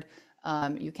record,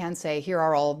 you can say, here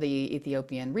are all the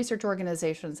Ethiopian research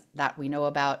organizations that we know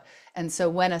about. And so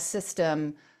when a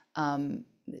system,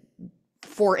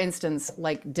 for instance,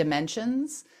 like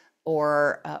Dimensions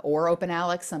or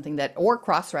OpenAlex, or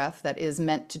Crossref that is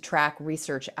meant to track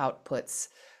research outputs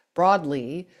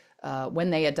broadly, when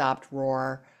they adopt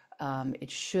ROR,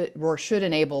 ROR should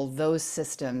enable those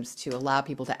systems to allow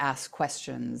people to ask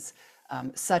questions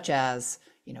such as,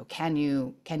 can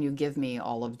you give me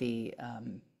all of the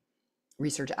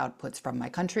research outputs from my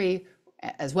country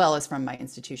as well as from my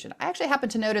institution. I actually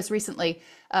happened to notice recently,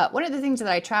 one of the things that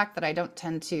I track that I don't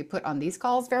tend to put on these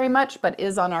calls very much, but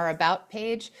is on our About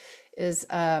page, is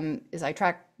I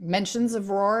track mentions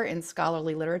of ROR in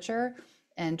scholarly literature.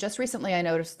 And just recently I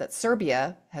noticed that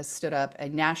Serbia has stood up a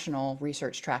national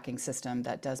research tracking system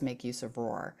that does make use of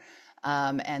ROR.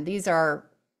 And these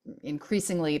are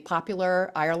increasingly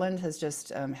popular. Ireland has just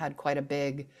had quite a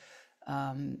big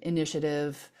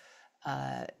initiative.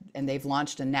 And they've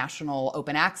launched a national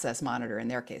open access monitor in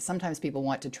their case. Sometimes people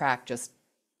want to track just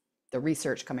the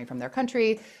research coming from their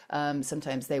country.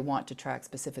 Sometimes they want to track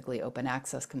specifically open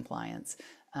access compliance.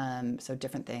 So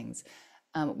different things.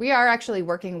 We are actually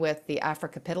working with the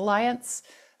Africa Pit Alliance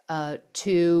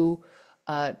to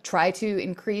try to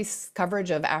increase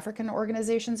coverage of African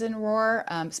organizations in ROR,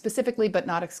 specifically but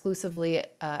not exclusively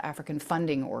African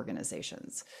funding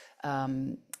organizations.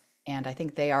 And I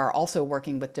think they are also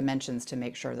working with Dimensions to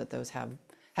make sure that those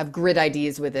have grid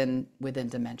IDs within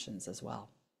Dimensions as well.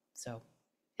 So,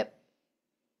 yep.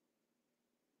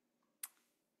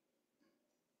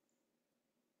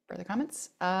 Further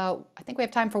comments? I think we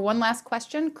have time for one last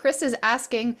question. Chris is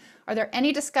asking, are there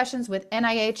any discussions with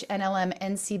NIH, NLM,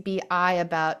 NCBI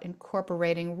about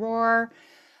incorporating ROR?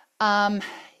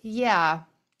 Yeah,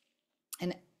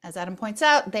 and as Adam points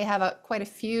out, they have quite a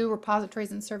few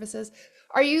repositories and services.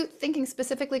 Are you thinking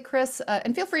specifically, Chris,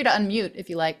 and feel free to unmute if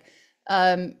you like,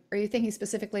 are you thinking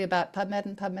specifically about PubMed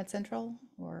and PubMed Central,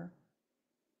 or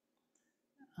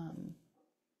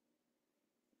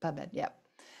PubMed? Yeah.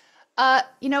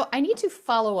 You know, I need to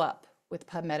follow up with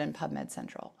PubMed and PubMed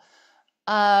Central.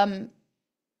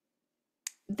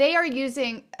 They are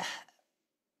using,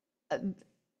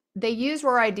 they use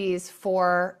ROR IDs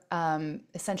for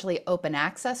essentially open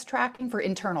access tracking for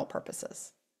internal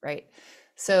purposes, right?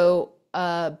 So,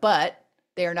 but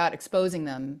they are not exposing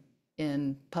them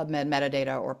in PubMed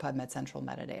metadata or PubMed Central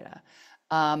metadata.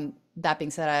 That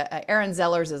being said, Aaron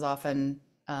Zellers is often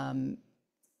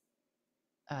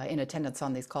in attendance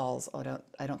on these calls.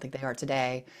 I don't think they are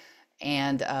today.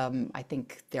 And I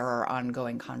think there are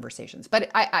ongoing conversations.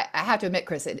 But I have to admit,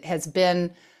 Chris, it has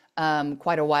been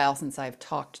quite a while since I've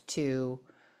talked to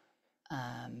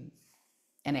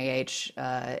NIH,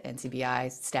 NCBI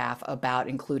staff about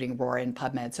including ROR in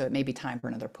PubMed, so it may be time for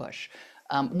another push.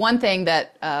 One thing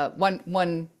that,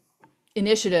 one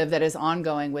initiative that is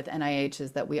ongoing with NIH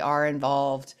is that we are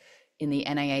involved in the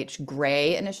NIH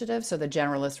GRAY initiative, so the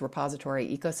Generalist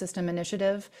Repository Ecosystem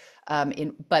Initiative,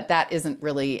 but that isn't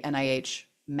really NIH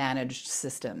managed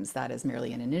systems. That is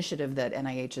merely an initiative that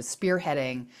NIH is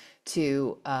spearheading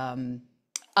to,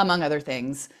 among other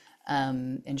things,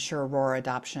 ensure ROR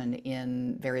adoption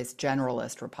in various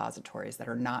generalist repositories that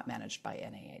are not managed by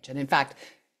NIH. And in fact,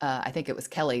 I think it was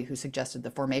Kelly who suggested the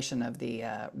formation of the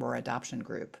ROR adoption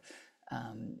group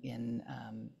in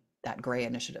that GRAY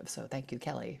initiative. So thank you,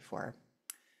 Kelly, for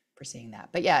seeing that.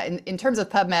 But yeah, in terms of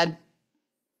PubMed,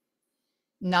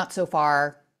 not so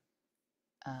far,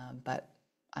 but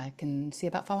I can see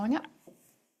about following up.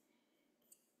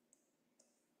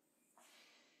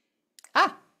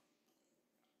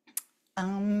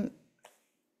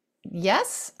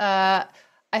 Yes, I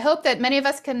hope that many of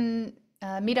us can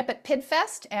meet up at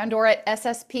PidFest and or at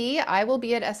SSP. I will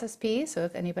be at SSP, so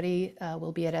if anybody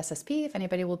will be at SSP, if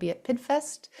anybody will be at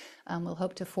PidFest, we'll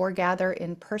hope to foregather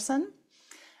in person.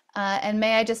 And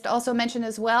may I just also mention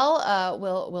as well,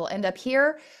 we'll end up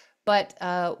here, but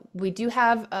we do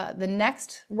have the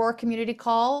next ROR Community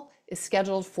Call is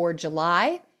scheduled for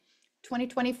July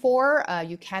 2024.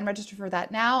 You can register for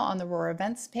that now on the ROR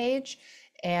events page.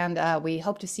 And we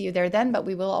hope to see you there then, but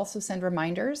we will also send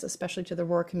reminders, especially to the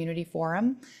ROR Community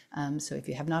Forum. So if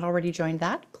you have not already joined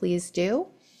that, please do.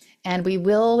 And we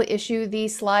will issue the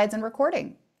slides and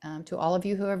recording to all of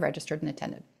you who have registered and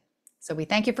attended. So we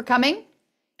thank you for coming,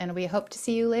 and we hope to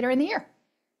see you later in the year.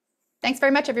 Thanks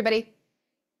very much, everybody.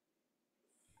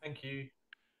 Thank you.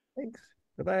 Thanks.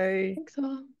 Bye-bye. Thanks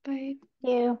all. Bye. Thank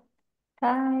you.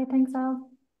 Bye. Thanks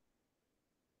all.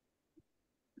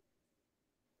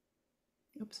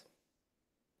 Oops.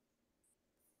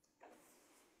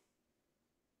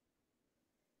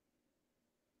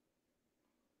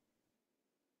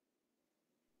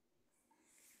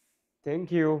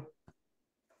 Thank you.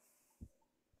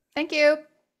 Thank you.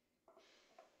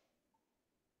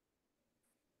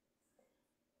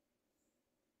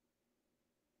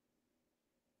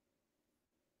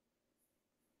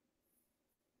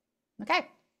 Okay,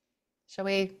 shall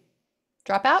we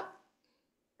drop out,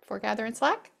 foregather in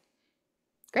Slack?